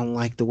this. I don't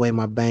like the way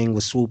my bang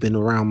was swooping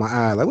around my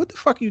eye. Like, what the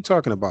fuck are you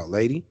talking about,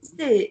 lady?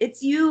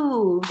 It's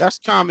you. That's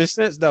common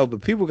sense though,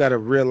 but people got to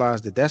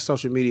realize that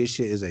social media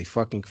shit is a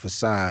fucking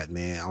facade,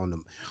 man. On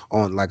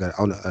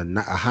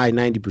a high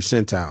 90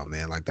 percentile,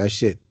 man. Like that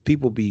shit,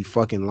 people be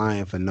fucking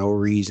lying for no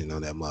reason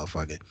on that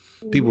motherfucker.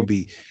 People Mhm.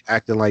 be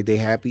acting like they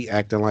happy,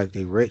 acting like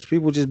they rich.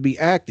 People just be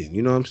acting.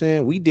 You know what I'm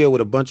saying? We deal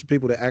with a bunch of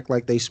people that act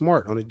like they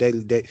smart on a day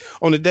to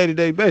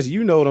day basis.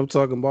 You know what I'm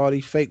talking about? All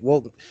these fake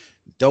woke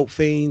dope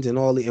fiends and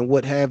and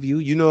what have you.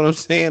 You know what I'm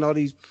saying? All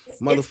these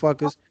It's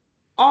motherfuckers.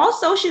 all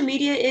social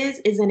media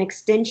is an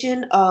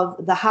extension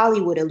of the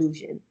Hollywood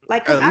illusion.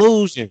 Like, cause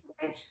Illusion.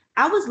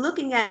 I was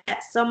looking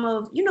at some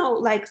of,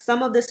 like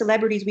some of the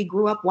celebrities we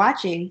grew up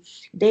watching,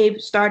 they've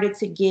started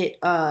to get,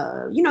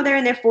 they're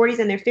in their 40s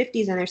and their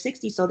 50s and their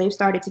 60s. So they've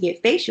started to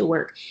get facial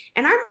work.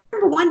 And I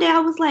remember one day I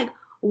was like,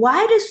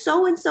 why does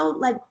so and so,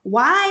 like,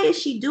 why is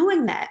she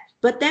doing that?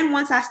 But then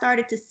once I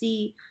started to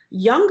see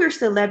younger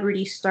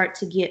celebrities start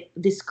to get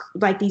these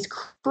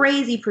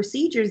crazy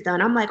procedures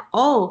done, I'm like,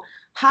 oh,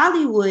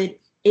 Hollywood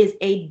is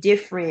a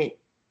different,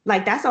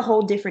 like, that's a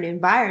whole different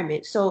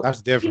environment. So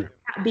That's different.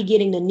 be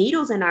getting the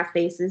needles in our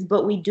faces,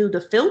 but we do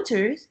the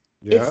filters.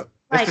 Yeah, It's it's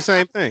the like,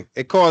 same thing.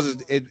 It causes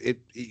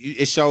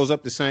it shows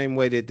up the same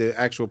way that the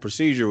actual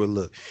procedure would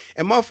look.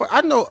 And motherfucker,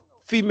 I know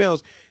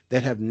females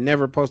that have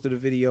never posted a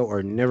video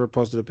or never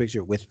posted a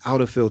picture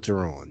without a filter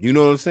on. You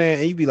know what I'm saying?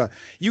 And you be like,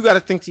 you got to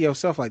think to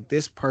yourself like,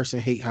 this person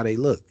hate how they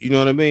look. You know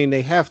what I mean?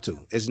 They have to.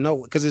 Because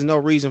there's no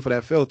reason for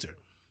that filter.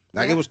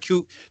 Like it yeah, was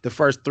cute the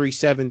first 3,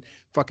 7,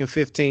 fucking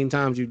 15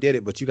 times you did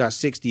it, but you got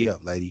 60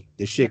 up, lady.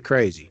 This yeah. shit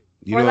crazy.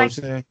 You Or know what I'm like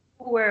saying?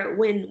 where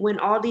when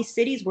all these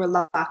cities were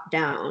locked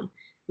down,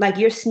 like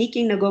you're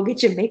sneaking to go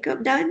get your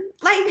makeup done.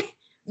 Like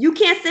you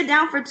can't sit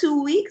down for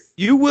 2 weeks.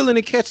 You willing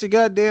to catch a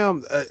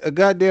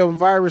goddamn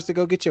virus to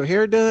go get your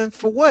hair done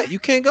for what? You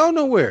can't go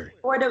nowhere.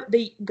 Or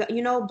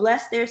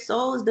bless their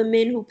souls, the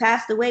men who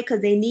passed away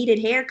because they needed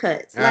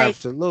haircuts. Like,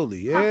 Absolutely,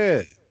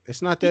 yeah.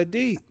 It's not that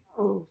deep.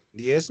 oh,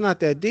 Yeah, it's not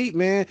that deep,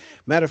 man.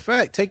 Matter of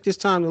fact, take this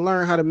time to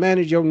learn how to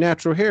manage your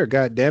natural hair.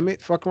 God damn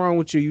it, fuck wrong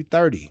with you? You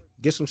 30.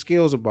 Get some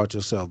skills about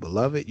yourself,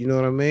 beloved. You know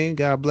what I mean?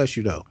 God bless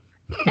you though.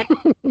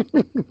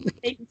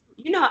 and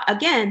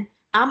again,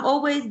 I'm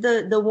always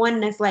the one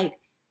that's like,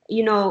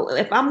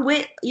 if I'm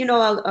with,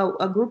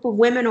 a group of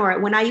women, or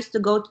when I used to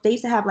go, they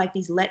used to have like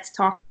these Let's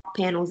Talk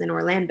panels in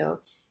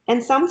Orlando.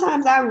 And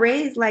sometimes I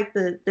raise like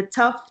the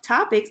tough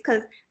topics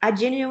because I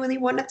genuinely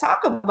want to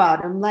talk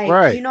about them. Like,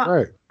 Right,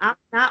 right. I'm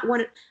not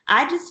one.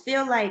 I just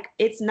feel like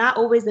it's not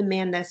always the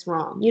man that's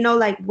wrong.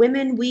 Like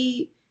women,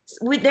 there's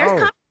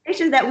Oh,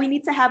 conversations that we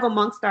need to have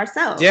amongst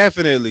ourselves.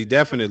 definitely,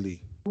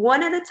 definitely.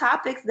 One of the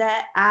topics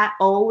that I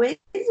always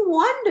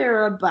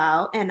wonder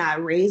about and I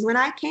raise when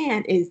I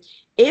can is,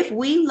 if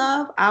we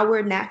love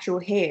our natural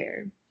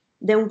hair,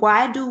 then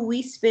why do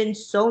we spend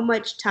so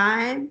much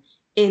time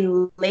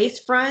in lace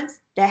fronts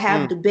that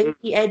have Mm, the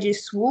baby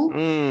edges swoop?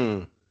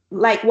 mm.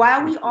 Like,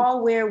 why we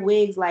all wear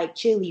wigs like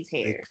Chili's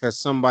hair? Because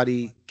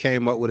somebody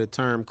came up with a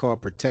term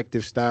called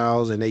protective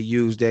styles and they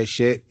use that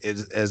shit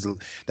as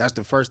that's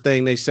the first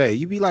thing they say.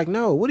 You be like,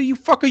 no, what the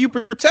fuck are you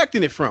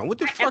protecting it from? What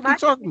the And fuck are you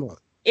talking about?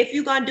 if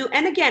you're gonna do,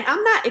 and again,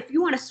 I'm not, if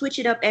you want to switch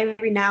it up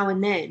every now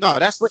and then, No,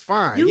 that's but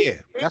fine. you Yeah,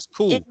 that's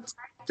cool. in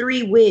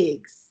 3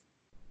 wigs.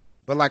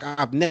 But like,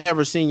 I've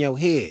never seen your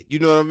head. You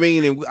know what I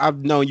mean? And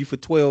I've known you for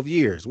 12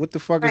 years. What the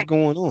fuck is Right,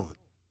 going on?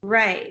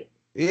 right.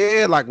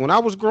 Yeah, like when I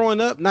was growing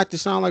up, not to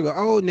sound like an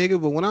old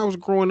nigga, but when I was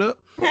growing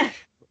up,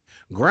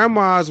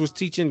 grandmas was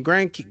teaching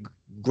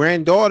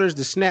granddaughters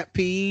to snap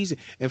peas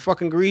and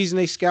fucking greasing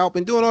their scalp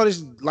and doing all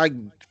this like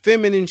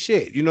feminine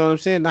shit. You know what I'm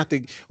saying? Not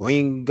to, we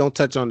ain't gonna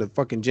touch on the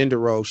fucking gender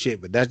role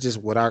shit, but that's just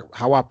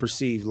how I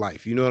perceive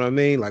life. You know what I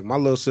mean? Like my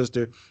little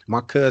sister,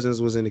 my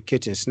cousins was in the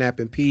kitchen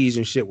snapping peas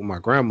and shit with my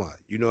grandma.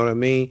 You know what I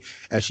mean?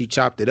 As she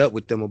chopped it up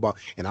with them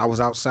and I was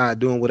outside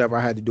doing whatever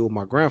I had to do with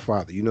my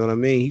grandfather. You know what I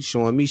mean? He's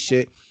showing me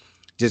shit,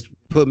 just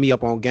put me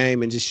up on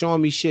game and just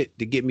showing me shit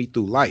to get me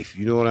through life.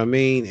 You know what I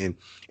mean? And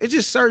it's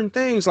just certain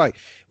things like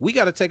we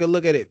got to take a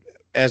look at it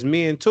as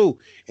men too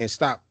and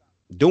stop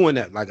doing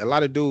that. Like a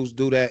lot of dudes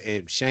do that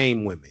and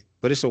shame women,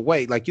 but it's a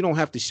way. Like you don't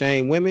have to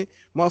shame women,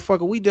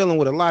 motherfucker. We dealing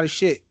with a lot of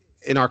shit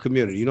in our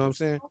community. You know what I'm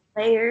saying?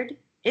 Layered.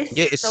 It's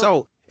Yeah,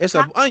 so it's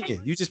how an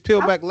onion. You just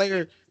peel how back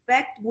layer.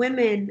 expect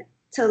women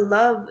to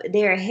love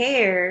their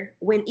hair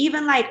when,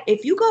 even like,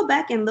 if you go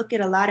back and look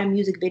at a lot of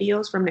music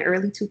videos from the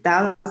early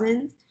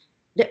 2000s,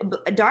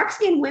 dark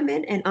skinned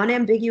women and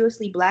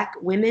unambiguously black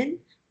women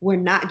were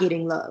not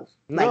getting love.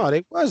 Like, No,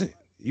 they wasn't.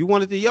 You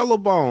wanted the yellow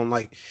bone,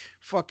 like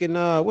fucking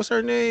what's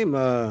her name?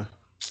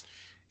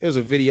 It was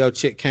a video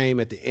chick came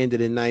at the end of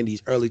the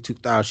 90s, early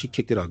 2000s. She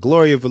kicked it up.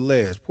 Gloria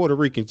Velez, Puerto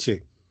Rican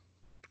chick.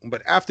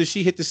 But after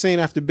she hit the scene,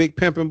 after Big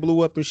Pimpin'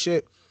 blew up and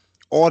shit,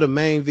 all the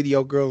main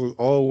video girls was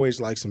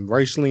always like some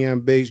racially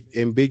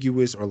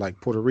ambiguous or like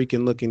Puerto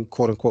Rican looking,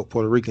 quote unquote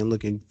Puerto Rican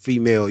looking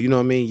female. You know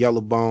what I mean?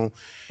 Yellow bone.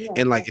 Yeah,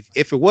 And like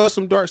if it was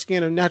some dark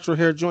skin or natural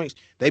hair joints,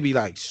 they be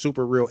like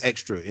super real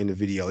extra in the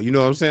video. You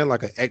know what I'm saying?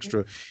 Like an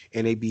extra,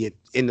 and they be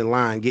in the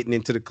line getting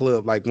into the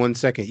club like 1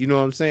 second. You know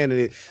what I'm saying? And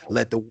it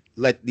let the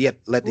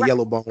right.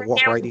 yellow bone Her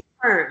walk hair right was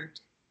in. permed.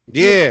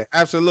 Yeah,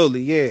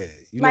 absolutely. Yeah.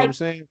 You know what I'm Like,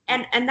 saying?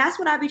 and that's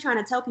what I be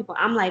trying to tell people.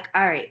 I'm like,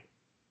 all right,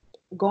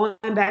 going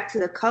back to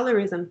the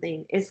colorism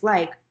thing, it's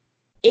like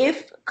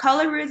if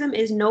colorism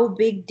is no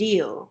big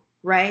deal,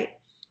 right?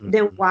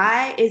 Then Mhm.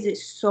 why is it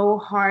so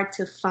hard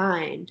to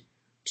find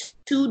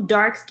two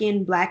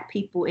dark-skinned black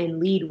people in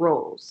lead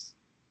roles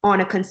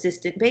on a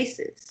consistent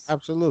basis?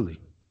 Absolutely.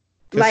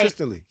 Like,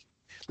 Consistently.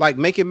 Like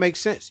make it make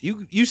sense.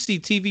 You see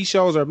TV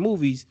shows or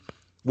movies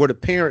where the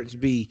parents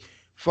be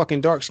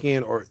fucking dark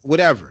skinned or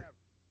whatever.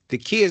 The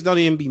kids don't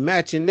even be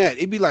matching that.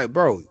 It'd be like,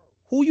 bro,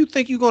 who you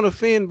think you gonna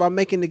offend by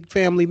making the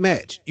family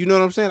match? You know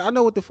what I'm saying? I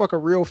know what the fuck a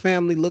real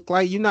family look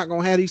like. You're not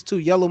gonna have these two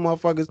yellow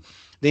motherfuckers,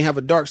 then have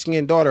a dark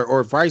skinned daughter,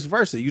 or vice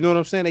versa. You know what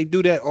I'm saying? They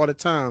do that all the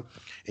time.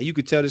 And you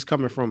could tell this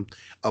coming from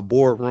a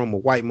boardroom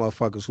of white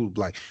motherfuckers who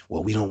like,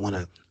 well, we don't want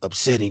to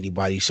upset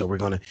anybody, so we're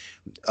gonna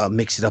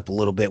mix it up a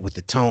little bit with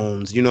the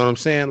tones. You know what I'm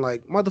saying?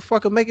 Like,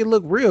 motherfucker, make it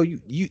look real.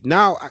 You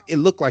now it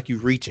look like you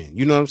reaching.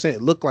 You know what I'm saying?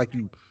 It look like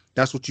you.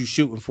 That's what you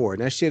shooting for.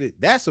 And that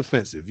shit, that's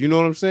offensive. You know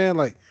what I'm saying?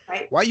 Like,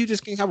 right, why you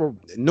just can't have a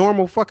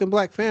normal fucking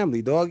black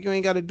family, dog? You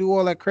ain't got to do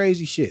all that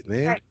crazy shit,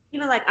 man. right.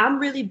 Like I'm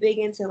really big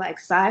into like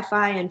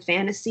sci-fi and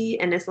fantasy,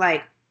 and it's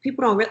like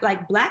people don't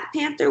like Black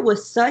Panther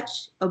was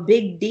such a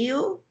big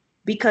deal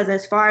because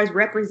as far as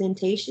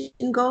representation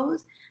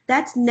goes,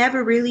 that's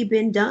never really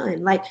been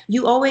done. Like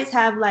you always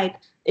have like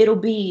it'll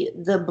be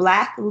the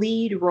black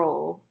lead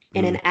role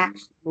in an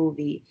action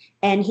movie,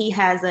 and he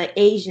has an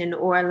Asian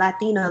or a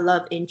Latina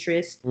love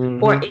interest,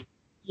 or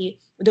Mm-hmm.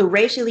 the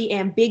racially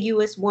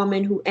ambiguous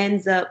woman who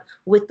ends up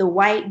with the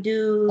white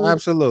dude.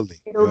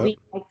 Absolutely. It'll Yep. be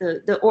like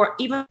the or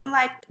even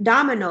like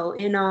Domino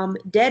in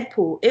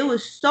Deadpool. It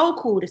was so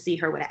cool to see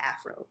her with an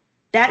afro.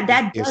 That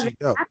Yeah, doesn't she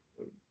dope.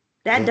 happen.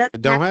 That Yeah, doesn't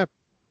it don't happen. happen.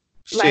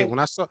 Shit, Like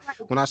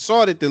when I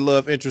saw that the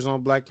love interest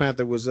on Black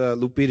Panther was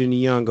Lupita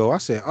Nyong'o, I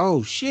said,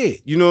 "Oh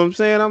shit!" You know what I'm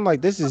saying? I'm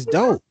like, "This is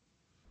dope,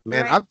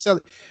 man." right, I'm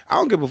telling, I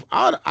don't give a,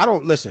 I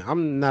don't listen.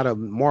 I'm not a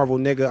Marvel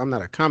nigga. I'm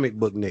not a comic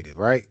book nigga,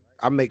 right?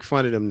 I make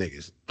fun of them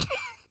niggas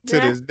to yeah,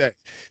 this day,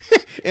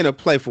 in a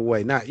playful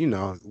way. Not,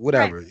 right,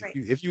 whatever. right.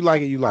 If you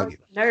like it, you like it.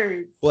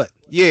 Nerds. But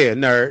yeah,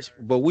 nerds.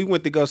 But we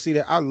went to go see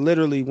that. I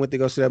literally went to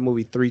go see that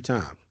movie 3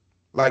 times,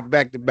 like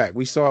back to back.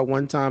 We saw it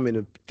one time and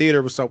the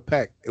theater was so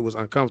packed it was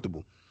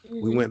uncomfortable.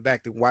 We Hmm. went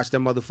back to watch that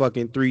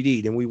motherfucking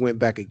 3D. Then we went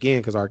back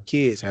again because our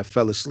kids have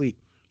fell asleep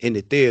in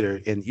the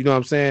theater, and you know what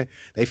I'm saying?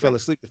 They fell Right,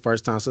 asleep the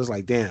first time, so it's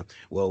like, damn.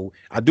 Well,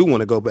 I do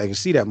want to go back and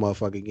see that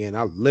motherfucker again.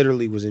 I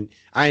literally was in.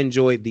 I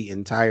enjoyed the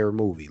entire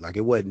movie. Like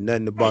it wasn't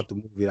nothing right, about the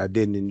movie that I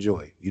didn't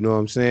enjoy. You know what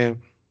I'm saying?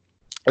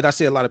 And I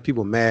see a lot of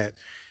people mad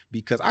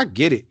because I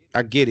get it.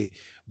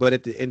 But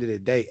at the end of the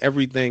day,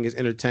 everything is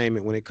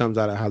entertainment when it comes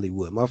out of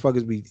Hollywood.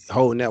 Motherfuckers be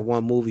holding that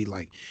one movie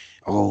like,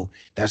 oh,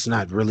 that's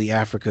not really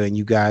Africa, and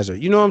you guys are,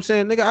 you know what I'm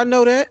saying, nigga? I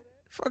know that.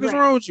 Fuck is right.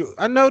 wrong with you?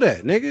 I know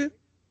that, nigga.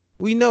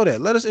 We know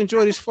that. Let us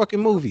enjoy this fucking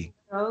movie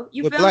So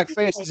you with feel black me?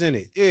 Like, faces in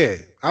it. Yeah,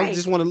 I right,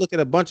 just want to look at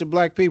a bunch of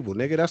black people,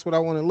 nigga. That's what I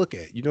want to look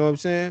at. You know what I'm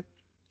saying?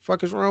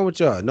 Fuck is wrong with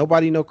y'all?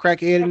 Nobody no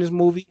crackhead in this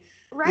movie.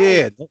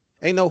 right. Yeah,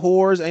 ain't no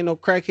whores, ain't no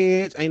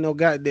crackheads, ain't no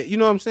goddamn. You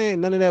know what I'm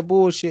saying? None of that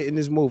bullshit in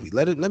this movie.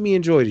 Let me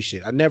enjoy this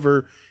shit. I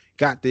never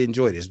got to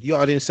enjoy this.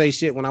 Y'all didn't say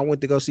shit when I went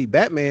to go see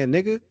Batman,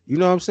 nigga. You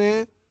know what I'm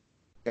saying?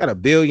 Got a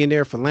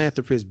billionaire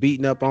philanthropist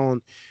beating up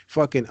on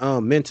fucking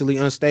mentally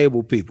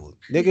unstable people,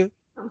 nigga.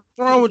 What's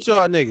wrong with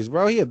y'all niggas,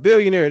 bro? He a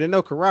billionaire. They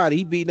know karate.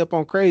 He beating up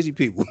on crazy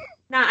people.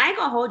 Now I ain't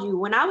gonna hold you.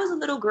 When I was a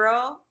little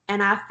girl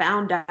and I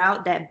found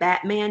out that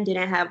Batman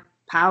didn't have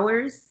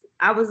powers,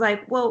 I was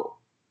like, well,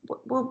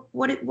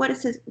 what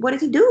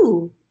does he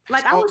do?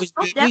 Like It's I was always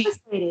so been we.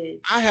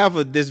 devastated. I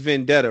have this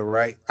vendetta,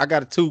 right? I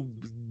got two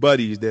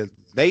buddies that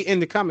they in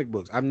the comic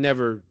books. I've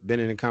never been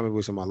in the comic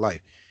books in my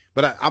life,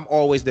 but I'm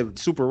always the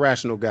super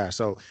rational guy.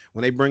 So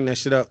when they bring that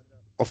shit up,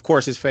 of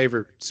course his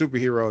favorite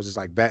superheroes is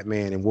like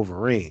Batman and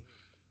Wolverine.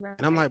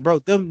 And I'm Right. like, bro,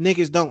 them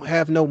niggas don't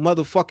have no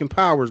motherfucking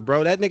powers,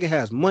 bro. That nigga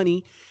has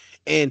money,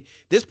 and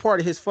this part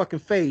of his fucking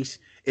face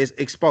is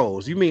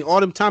exposed. You mean all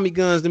them Tommy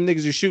guns, them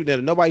niggas are shooting at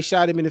him? Nobody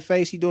shot him in the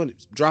face. He doing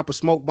it, drop a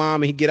smoke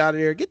bomb and he get out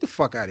of there. Get the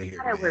fuck out of here,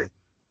 How that man. work?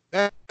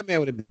 That man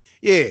would have been,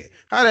 yeah.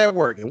 How that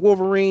work? And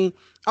Wolverine,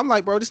 I'm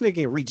like, bro, this nigga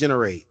can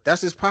regenerate.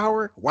 That's his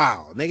power.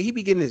 Wow, nigga, he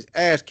be getting his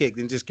ass kicked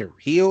and just can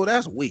heal.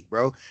 That's weak,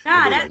 bro. And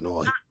Nah, they that's like,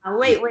 no,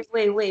 he,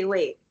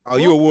 wait. oh,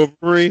 you a Wolf,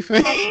 Wolverine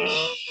fan? you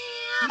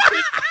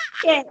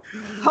can't.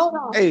 Hold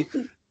Hey,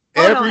 on.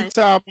 Hold Every on.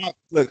 time I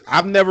look,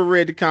 I've never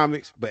read the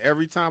comics, but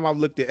every time I've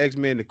looked at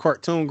X-Men, the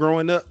cartoon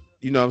growing up,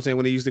 you know what I'm saying,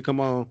 when they used to come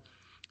on,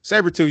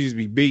 Sabretooth used to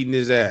be beating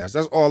his ass.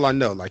 That's all I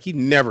know. Like, he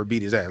never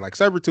beat his ass. Like,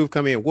 Sabretooth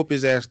come in, whoop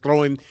his ass,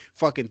 throw him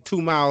fucking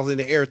 2 miles in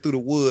the air through the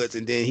woods,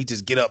 and then he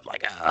just get up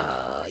like,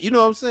 you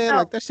know what I'm saying? No,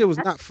 Like, that shit was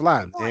that's not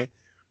fly, the point. man.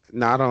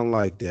 No, I don't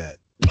like that.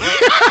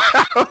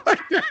 I don't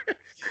like that.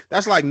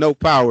 That's like no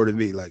power to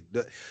me. Like,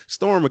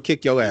 Storm will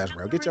kick your He ass,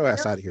 bro. Get doesn't your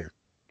ass really- out of here.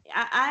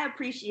 I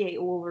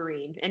appreciate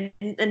Wolverine and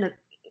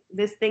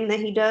this thing that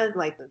he does,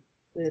 like the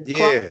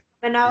claw Yeah.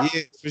 and out.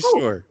 Yeah, for Ooh,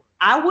 sure.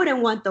 I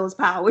wouldn't want those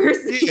powers.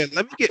 Yeah,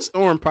 let me get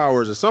storm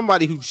powers or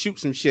somebody who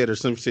shoots some shit or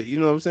some shit. You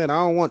know what I'm saying? I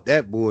don't want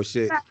that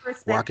bullshit I where I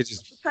respect could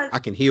just because I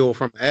can heal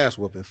from ass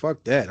whooping.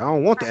 Fuck that. I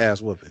don't want the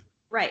ass whooping.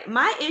 right.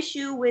 My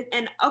issue with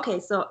and okay,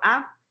 so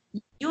I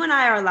you and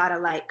I are a lot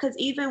alike because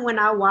even when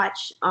I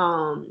watch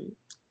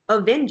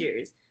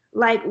Avengers,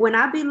 like when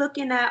I be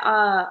looking at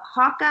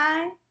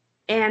Hawkeye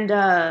and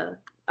uh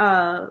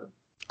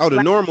Oh, the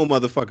like normal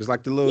motherfuckers,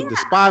 like the yeah,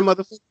 spy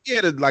motherfuckers.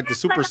 Yeah, like the like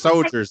super I'm like,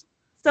 soldiers.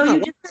 so I'm like, you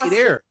why just are saw they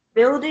city there?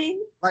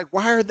 building. Like,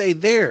 why are they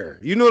there?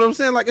 You know what I'm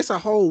saying? Like, it's a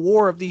whole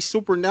war of these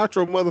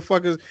supernatural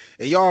motherfuckers,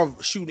 and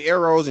y'all shooting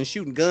arrows and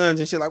shooting guns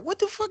and shit. Like, what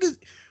the fuck is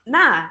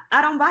Nah,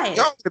 I don't buy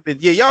y'all it. have been?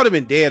 Yeah, y'all have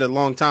been dead a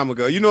long time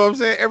ago. You know what I'm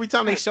saying? Every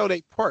time they Right. show their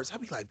parts, I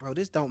be like, bro,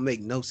 this don't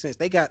make no sense.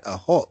 They got a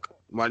Hulk,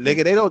 my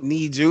nigga. They don't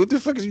need you. What the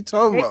fuck is you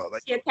talking They about?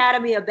 Like, the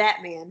Academy of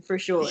Batman for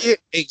sure. yeah,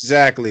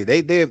 exactly.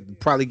 They'd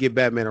probably give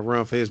Batman a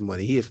run for his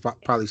money. He'd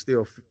probably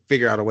still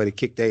figure out a way to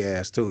kick their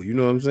ass too. You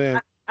know what I'm saying?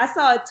 I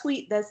saw a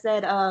tweet that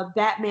said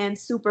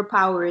Batman's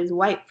superpower is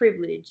white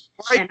privilege.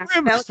 White And I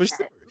privilege felt for sure.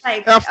 that.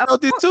 Like, I of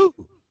felt it course,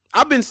 too.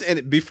 I've been saying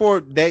it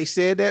before they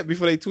said that,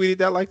 before they tweeted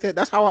that like that.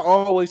 That's how I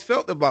always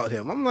felt about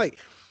him. I'm like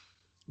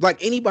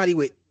anybody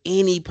with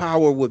any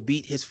power would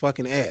beat his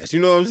fucking ass. You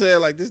know what I'm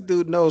saying? Like, this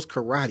dude knows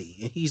karate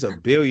and he's a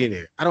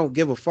billionaire. I don't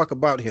give a fuck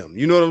about him.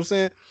 You know what I'm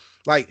saying?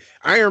 Like,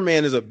 Iron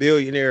Man is a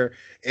billionaire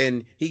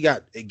and he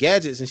got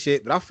gadgets and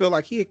shit, but I feel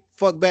like he'd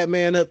fuck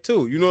Batman up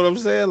too. You know what I'm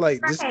saying?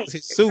 Like, this right,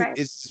 his suit right,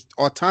 is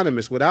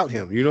autonomous without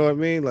him. You know what I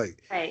mean?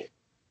 Like, right.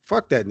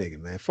 fuck that nigga,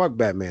 man. Fuck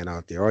Batman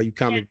out there. All you Yeah,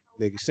 comic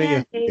niggas,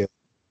 Batman,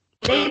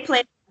 they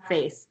played in my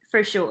face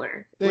for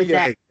sure send with your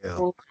that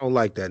hell. I don't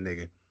like that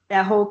nigga.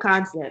 that whole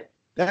concept.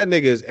 That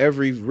nigga is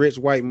every rich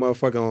white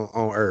motherfucker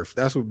on earth.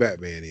 That's what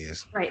Batman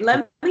is. Right.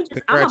 Let me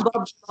just I'm above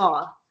Congratulations. the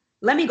law.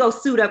 Let me go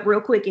suit up real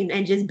quick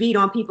and just beat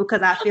on people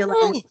because I feel like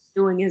what I'm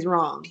doing is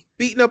wrong.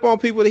 Beating up on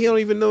people that he don't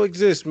even know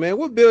exist, man.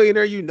 What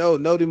billionaire you know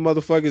them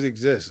motherfuckers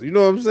exist? You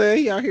know what I'm saying?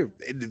 He out here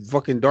in the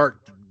fucking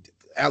dark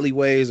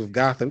alleyways of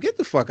Gotham. Get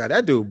the fuck out.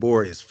 That dude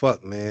bored as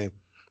fuck, man.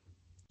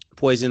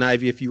 Poison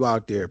Ivy, if you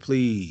out there,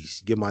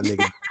 please get my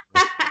nigga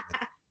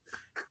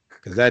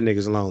because that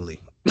nigga's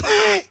lonely.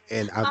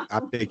 And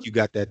I think you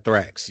got that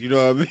thrax. You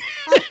know what I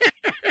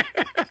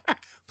mean?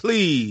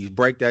 Please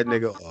break that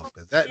nigga off.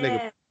 Cause that nigga,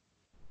 Yeah.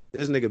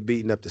 this nigga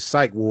beating up the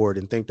psych ward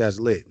and think that's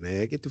lit,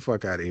 man. Get the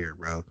fuck out of here,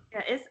 bro.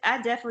 Yeah,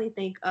 I definitely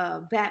think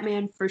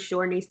Batman for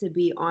sure needs to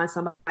be on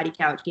somebody's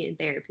couch getting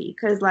therapy.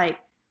 Cause like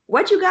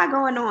what you got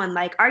going on?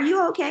 Like, are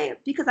you okay?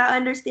 Because I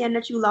understand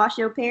that you lost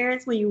your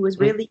parents when you was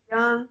really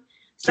young.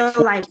 So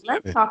like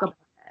let's talk about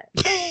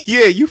that.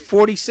 Yeah, you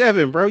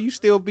 47, bro. You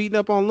still beating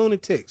up on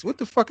lunatics. What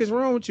the fuck is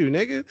wrong with you,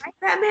 nigga? Right,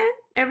 Batman?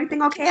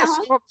 Everything okay Yeah, at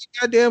home? solve the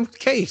goddamn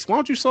case. Why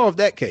don't you solve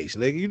that case,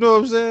 nigga? You know what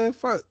I'm saying?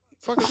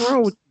 Fuck is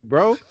wrong with you,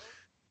 bro?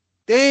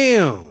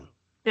 Damn.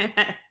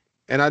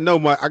 And I know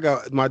I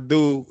got my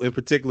dude in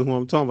particular who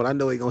I'm talking about. I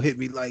know he gonna hit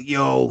me like,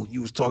 yo,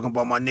 you was talking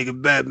about my nigga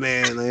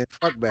Batman, man.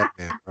 Fuck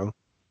Batman, bro.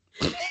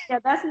 Yeah,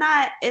 that's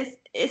not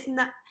it's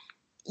not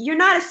you're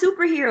not a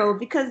superhero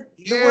because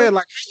the Yeah, word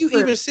like how you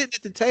even sitting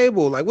at the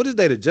table? Like, what is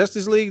that? The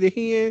Justice League that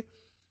he in?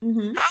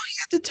 mm-hmm. How he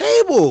at the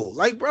table?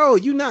 Like, bro,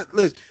 you not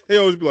listen. They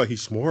always be like,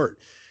 he's smart.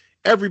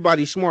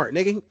 Everybody's smart,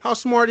 nigga. How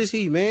smart is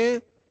he,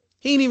 man?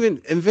 He ain't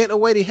even invent a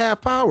way to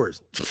have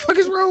powers. What the fuck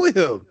is wrong with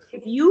him?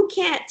 If you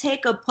can't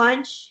take a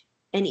punch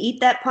and eat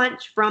that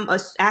punch from a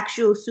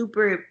actual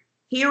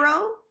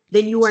superhero,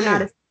 then you are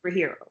not a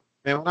superhero.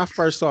 Man, when I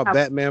first saw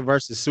Batman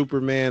versus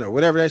Superman or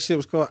whatever that shit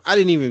was called,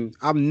 I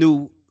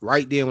knew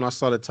right then when I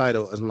saw the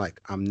title, I'm like,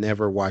 I'm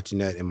never watching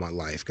that in my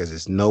life because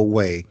there's no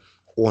way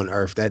on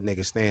earth that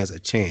nigga stands a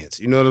chance.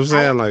 You know what I'm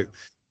saying? Like,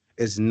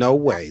 it's no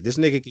way. This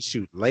nigga can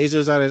shoot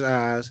lasers out his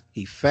eyes.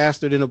 He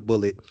faster than a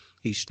bullet.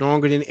 He's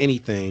stronger than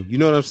anything. You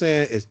know what I'm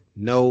saying?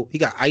 He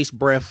got ice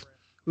breath.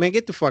 Man,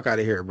 get the fuck out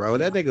of here, bro.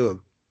 That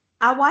nigga,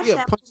 I watched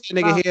that. punch that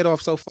nigga head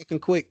off so fucking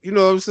quick. You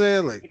know what I'm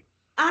saying? Like,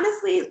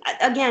 honestly,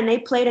 again, they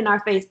played in our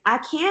face. I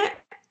can't.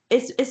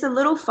 It's a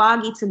little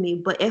foggy to me,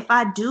 but if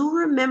I do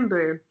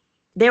remember,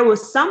 there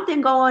was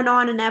something going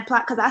on in that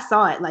plot because I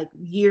saw it like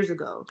years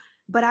ago.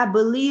 But I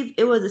believe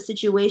it was a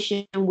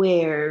situation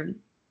where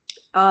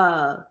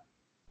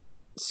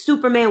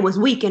Superman was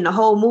weak in the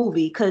whole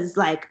movie because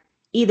like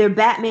either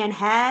Batman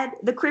had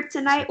the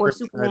kryptonite or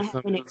Superman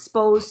had been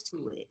exposed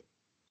to it.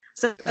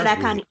 So that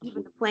kind of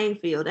evened the playing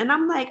field. And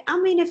I'm like, I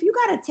mean, if you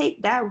got to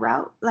take that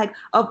route, like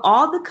of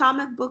all the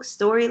comic book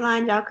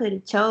storylines y'all could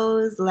have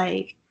chose,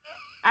 like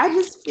I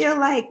just feel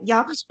like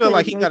y'all I just feel could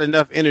like have he gave. got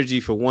enough energy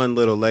for one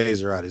little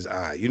laser out his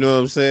eye. You know what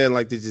I'm saying?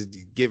 Like to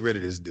just get rid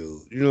of this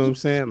dude. You know what I'm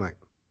saying? Like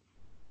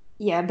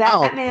Yeah, I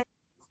don't, Batman.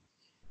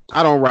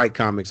 I don't write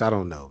comics. I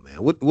don't know,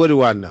 man. What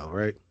do I know,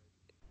 right?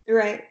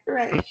 Right,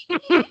 right.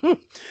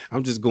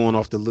 I'm just going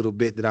off the little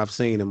bit that I've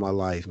seen in my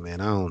life,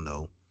 man. I don't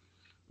know.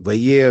 But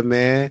yeah,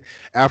 man.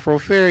 Afro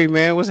Fairy,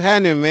 man. What's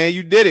happening, man?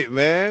 You did it,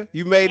 man.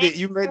 You made it.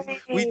 You made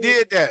We Hey.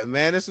 did that,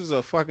 man. This was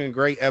a fucking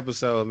great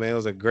episode, man. It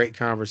was a great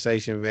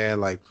conversation, man.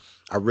 Like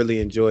I really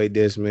enjoyed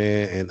this,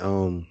 man. And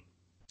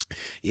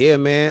yeah,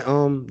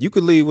 man. You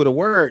could leave with a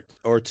word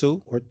or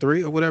two or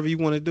three or whatever you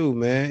want to do,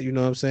 man. You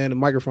know what I'm saying? The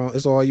microphone,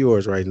 it's all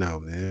yours right now,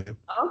 man.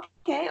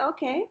 Okay,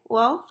 okay.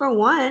 Well, for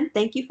one,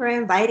 thank you for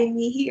inviting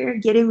me here,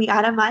 getting me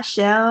out of my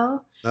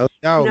shell. No You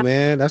doubt, know,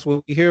 man. That's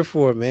what we here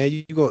for, man.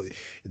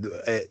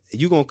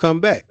 You gonna come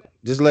back.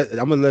 I'm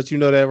gonna let you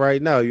know that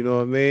right now. You know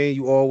what I mean?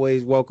 You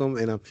always welcome,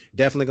 and I'm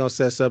definitely gonna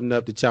set something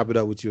up to chop it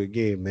up with you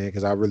again, man.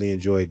 Because I really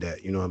enjoyed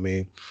that. You know what I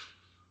mean?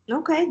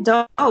 okay,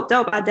 dope,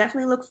 dope. I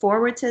definitely look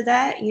forward to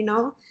that.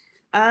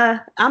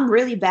 I'm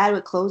really bad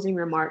with closing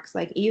remarks.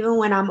 Like even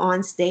when I'm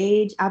on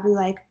stage, I'll be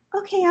like,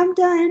 "Okay, I'm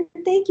done.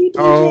 Thank you,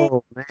 DJ."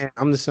 Oh man,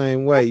 I'm the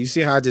same way. You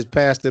see how I just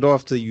passed it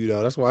off to you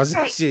though. That's why I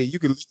said, Hey, shit. You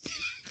can.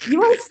 you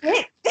were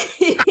sick.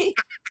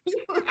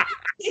 You were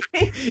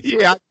sick.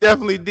 Yeah, I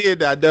definitely did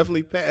that. I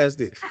definitely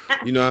passed it.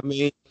 You know what I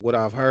mean? What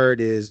I've heard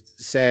is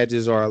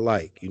Sages are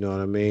alike, you know what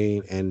I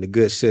mean? And the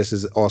good sis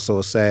is also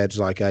a Sag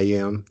like I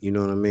am, you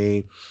know what I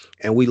mean?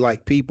 And we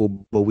like people,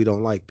 but we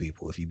don't like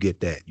people, if you get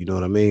that, you know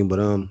what I mean? But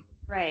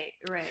Right,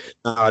 right.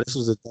 this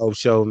was a dope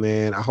show,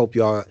 man. I hope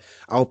y'all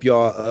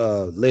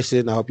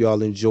listen. I hope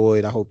y'all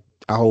enjoyed. I hope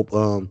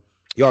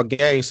y'all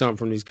gain something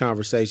from these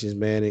conversations,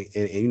 man.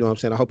 And you know what I'm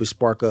saying? I hope it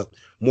spark up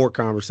more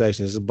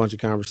conversations. There's a bunch of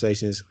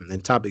conversations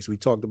and topics we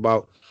talked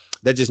about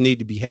that just need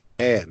to be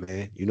had,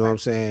 man. You know what I'm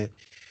saying?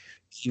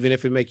 Even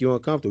if it make you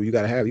uncomfortable, you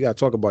gotta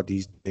talk about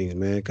these things,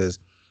 man, because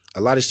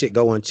a lot of shit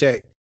go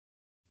unchecked.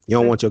 You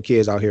don't Right. want your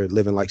kids out here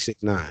living like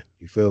 6ix9ine.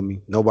 You feel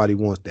me? Nobody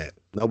wants that.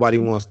 Nobody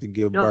wants to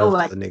give No, birth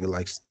like to a nigga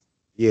like.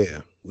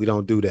 Yeah, we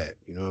don't do that.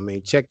 You know what I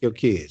mean? Check your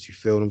kids. You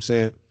feel what I'm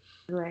saying?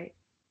 right.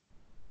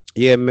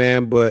 Yeah,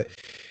 man. But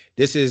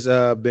this has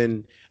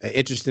been an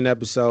interesting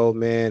episode,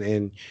 man.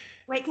 And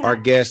Wait, can our I?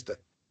 guest,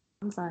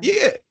 I'm sorry.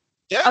 yeah, Okay.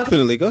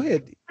 definitely. Go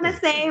ahead. I want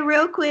to say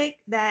real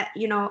quick that,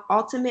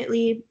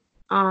 ultimately,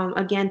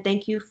 again,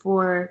 thank you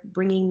for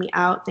bringing me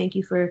out. Thank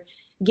you for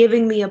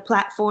giving me a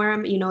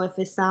platform. If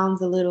it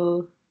sounds a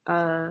little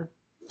uh,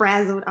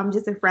 frazzled, I'm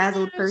just a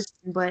frazzled person,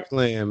 but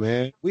Playing,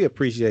 man. We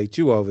appreciate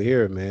you over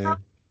here, man.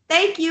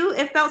 thank you.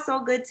 It felt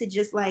so good to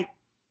just like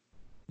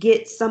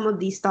get some of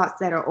these thoughts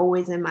that are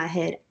always in my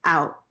head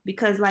out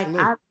because, like,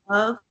 Absolutely. I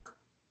love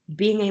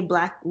being a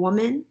Black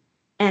woman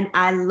and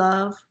I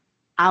love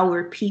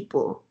our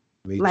people.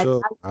 Me Like,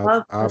 too. I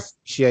love I us.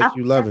 appreciate I,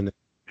 you loving it.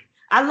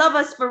 I love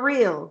us for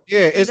real.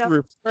 Yeah, You it's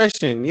know,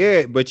 refreshing.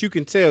 Yeah, but you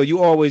can tell you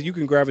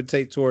can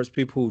gravitate towards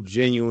people who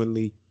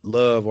genuinely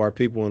love our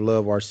people and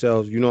love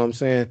ourselves. You know what I'm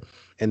saying?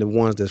 And the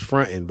ones that's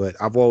fronting. But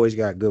I've always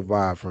got good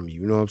vibe from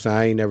you. You know what I'm saying?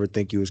 I ain't never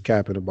think you was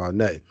capping about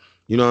nothing.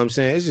 You know what I'm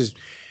saying? It's just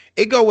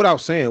it go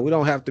without saying. We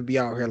don't have to be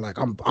out here like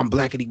I'm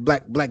blackety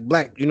black black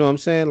black. You know what I'm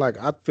saying? Like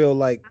I feel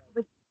like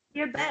but do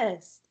your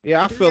best.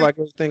 yeah, I Do feel your like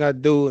everything I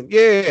do.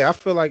 Yeah, I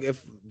feel like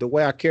if the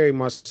way I carry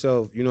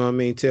myself, you know what I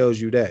mean, tells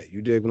you that.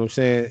 You dig what I'm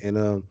saying?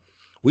 And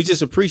we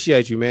just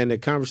appreciate you, man. The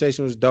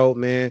conversation was dope,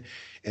 man.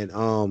 And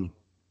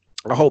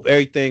I hope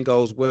everything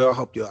goes well.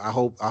 I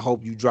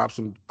hope you drop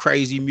some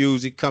crazy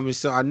music coming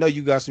soon. I know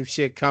you got some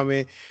shit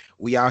coming.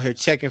 We out here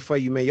checking for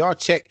you, man. Y'all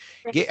check,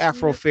 get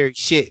Afro you. Fairy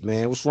shit,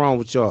 man. What's wrong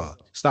with y'all?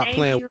 Stop Thank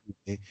playing you. with me,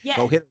 man.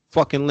 Go Yes. hit her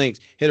fucking links.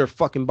 Hit her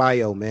fucking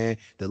bio, man.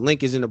 The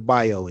link is in the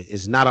bio.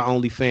 It's not an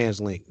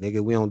OnlyFans link,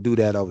 nigga. We don't do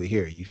that over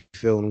here. You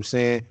feel what I'm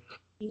saying?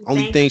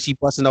 Only Thank thing she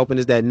busting open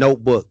is that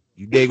notebook.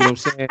 You dig what I'm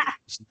saying?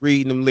 She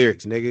reading them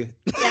lyrics, nigga.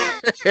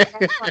 that.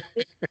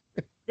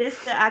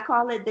 I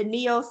call it the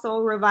neo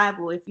soul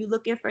revival. If you're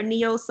looking for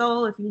neo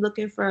soul, if you're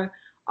looking for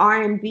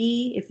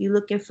R&B, if you're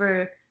looking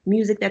for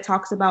music that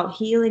talks about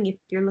healing, if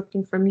you're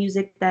looking for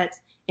music that's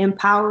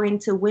empowering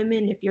to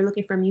women, if you're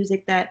looking for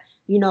music that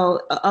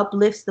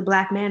uplifts the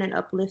Black man and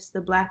uplifts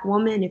the Black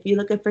woman, if you're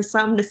looking for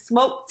something to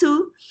smoke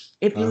to,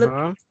 if you're looking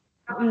Uh-huh.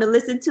 for something to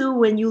listen to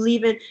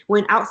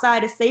when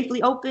outside is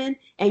safely open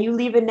and you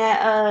leaving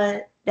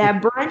that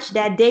brunch,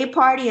 that day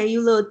party, and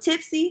you a little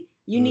tipsy,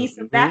 you need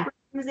some Mm-hmm. background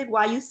music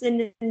while you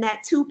sitting in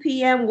that 2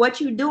 p.m.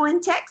 What you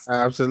doing text.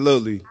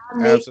 Absolutely. I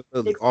make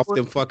Absolutely. music Off for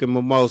them fucking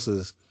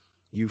mimosas.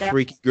 You that.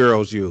 freaky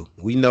girls, you.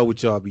 We know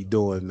what y'all be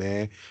doing,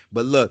 man.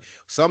 But look,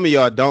 some of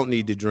y'all don't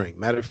need to drink.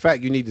 Matter of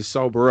fact, you need to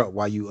sober up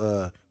while you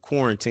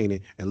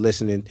quarantining and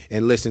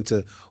listen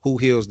to Who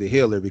Heals the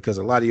Healer because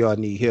a lot of y'all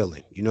need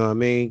healing. You know what I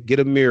mean? Get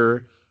a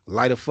mirror,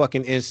 light a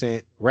fucking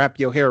incense, wrap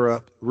your hair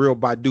up, real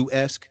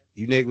Badu-esque.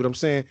 You know what I'm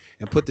saying?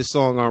 And put the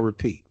song on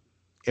repeat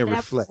and That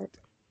reflect.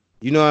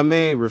 You know what I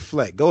mean?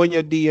 Reflect. Go in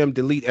your DM,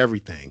 delete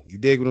everything. You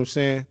dig what I'm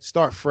saying?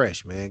 Start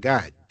fresh, man.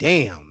 God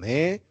damn,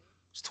 man.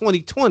 It's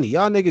 2020.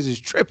 Y'all niggas is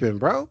tripping,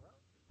 bro.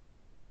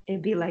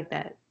 It'd be like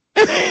that.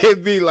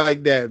 It be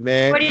like that,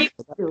 man. What do you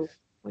do?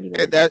 What are you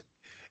gonna And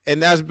do?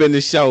 that's been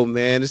the show,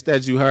 man. It's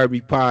That You Heard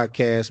Me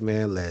podcast,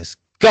 man. Let's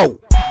go.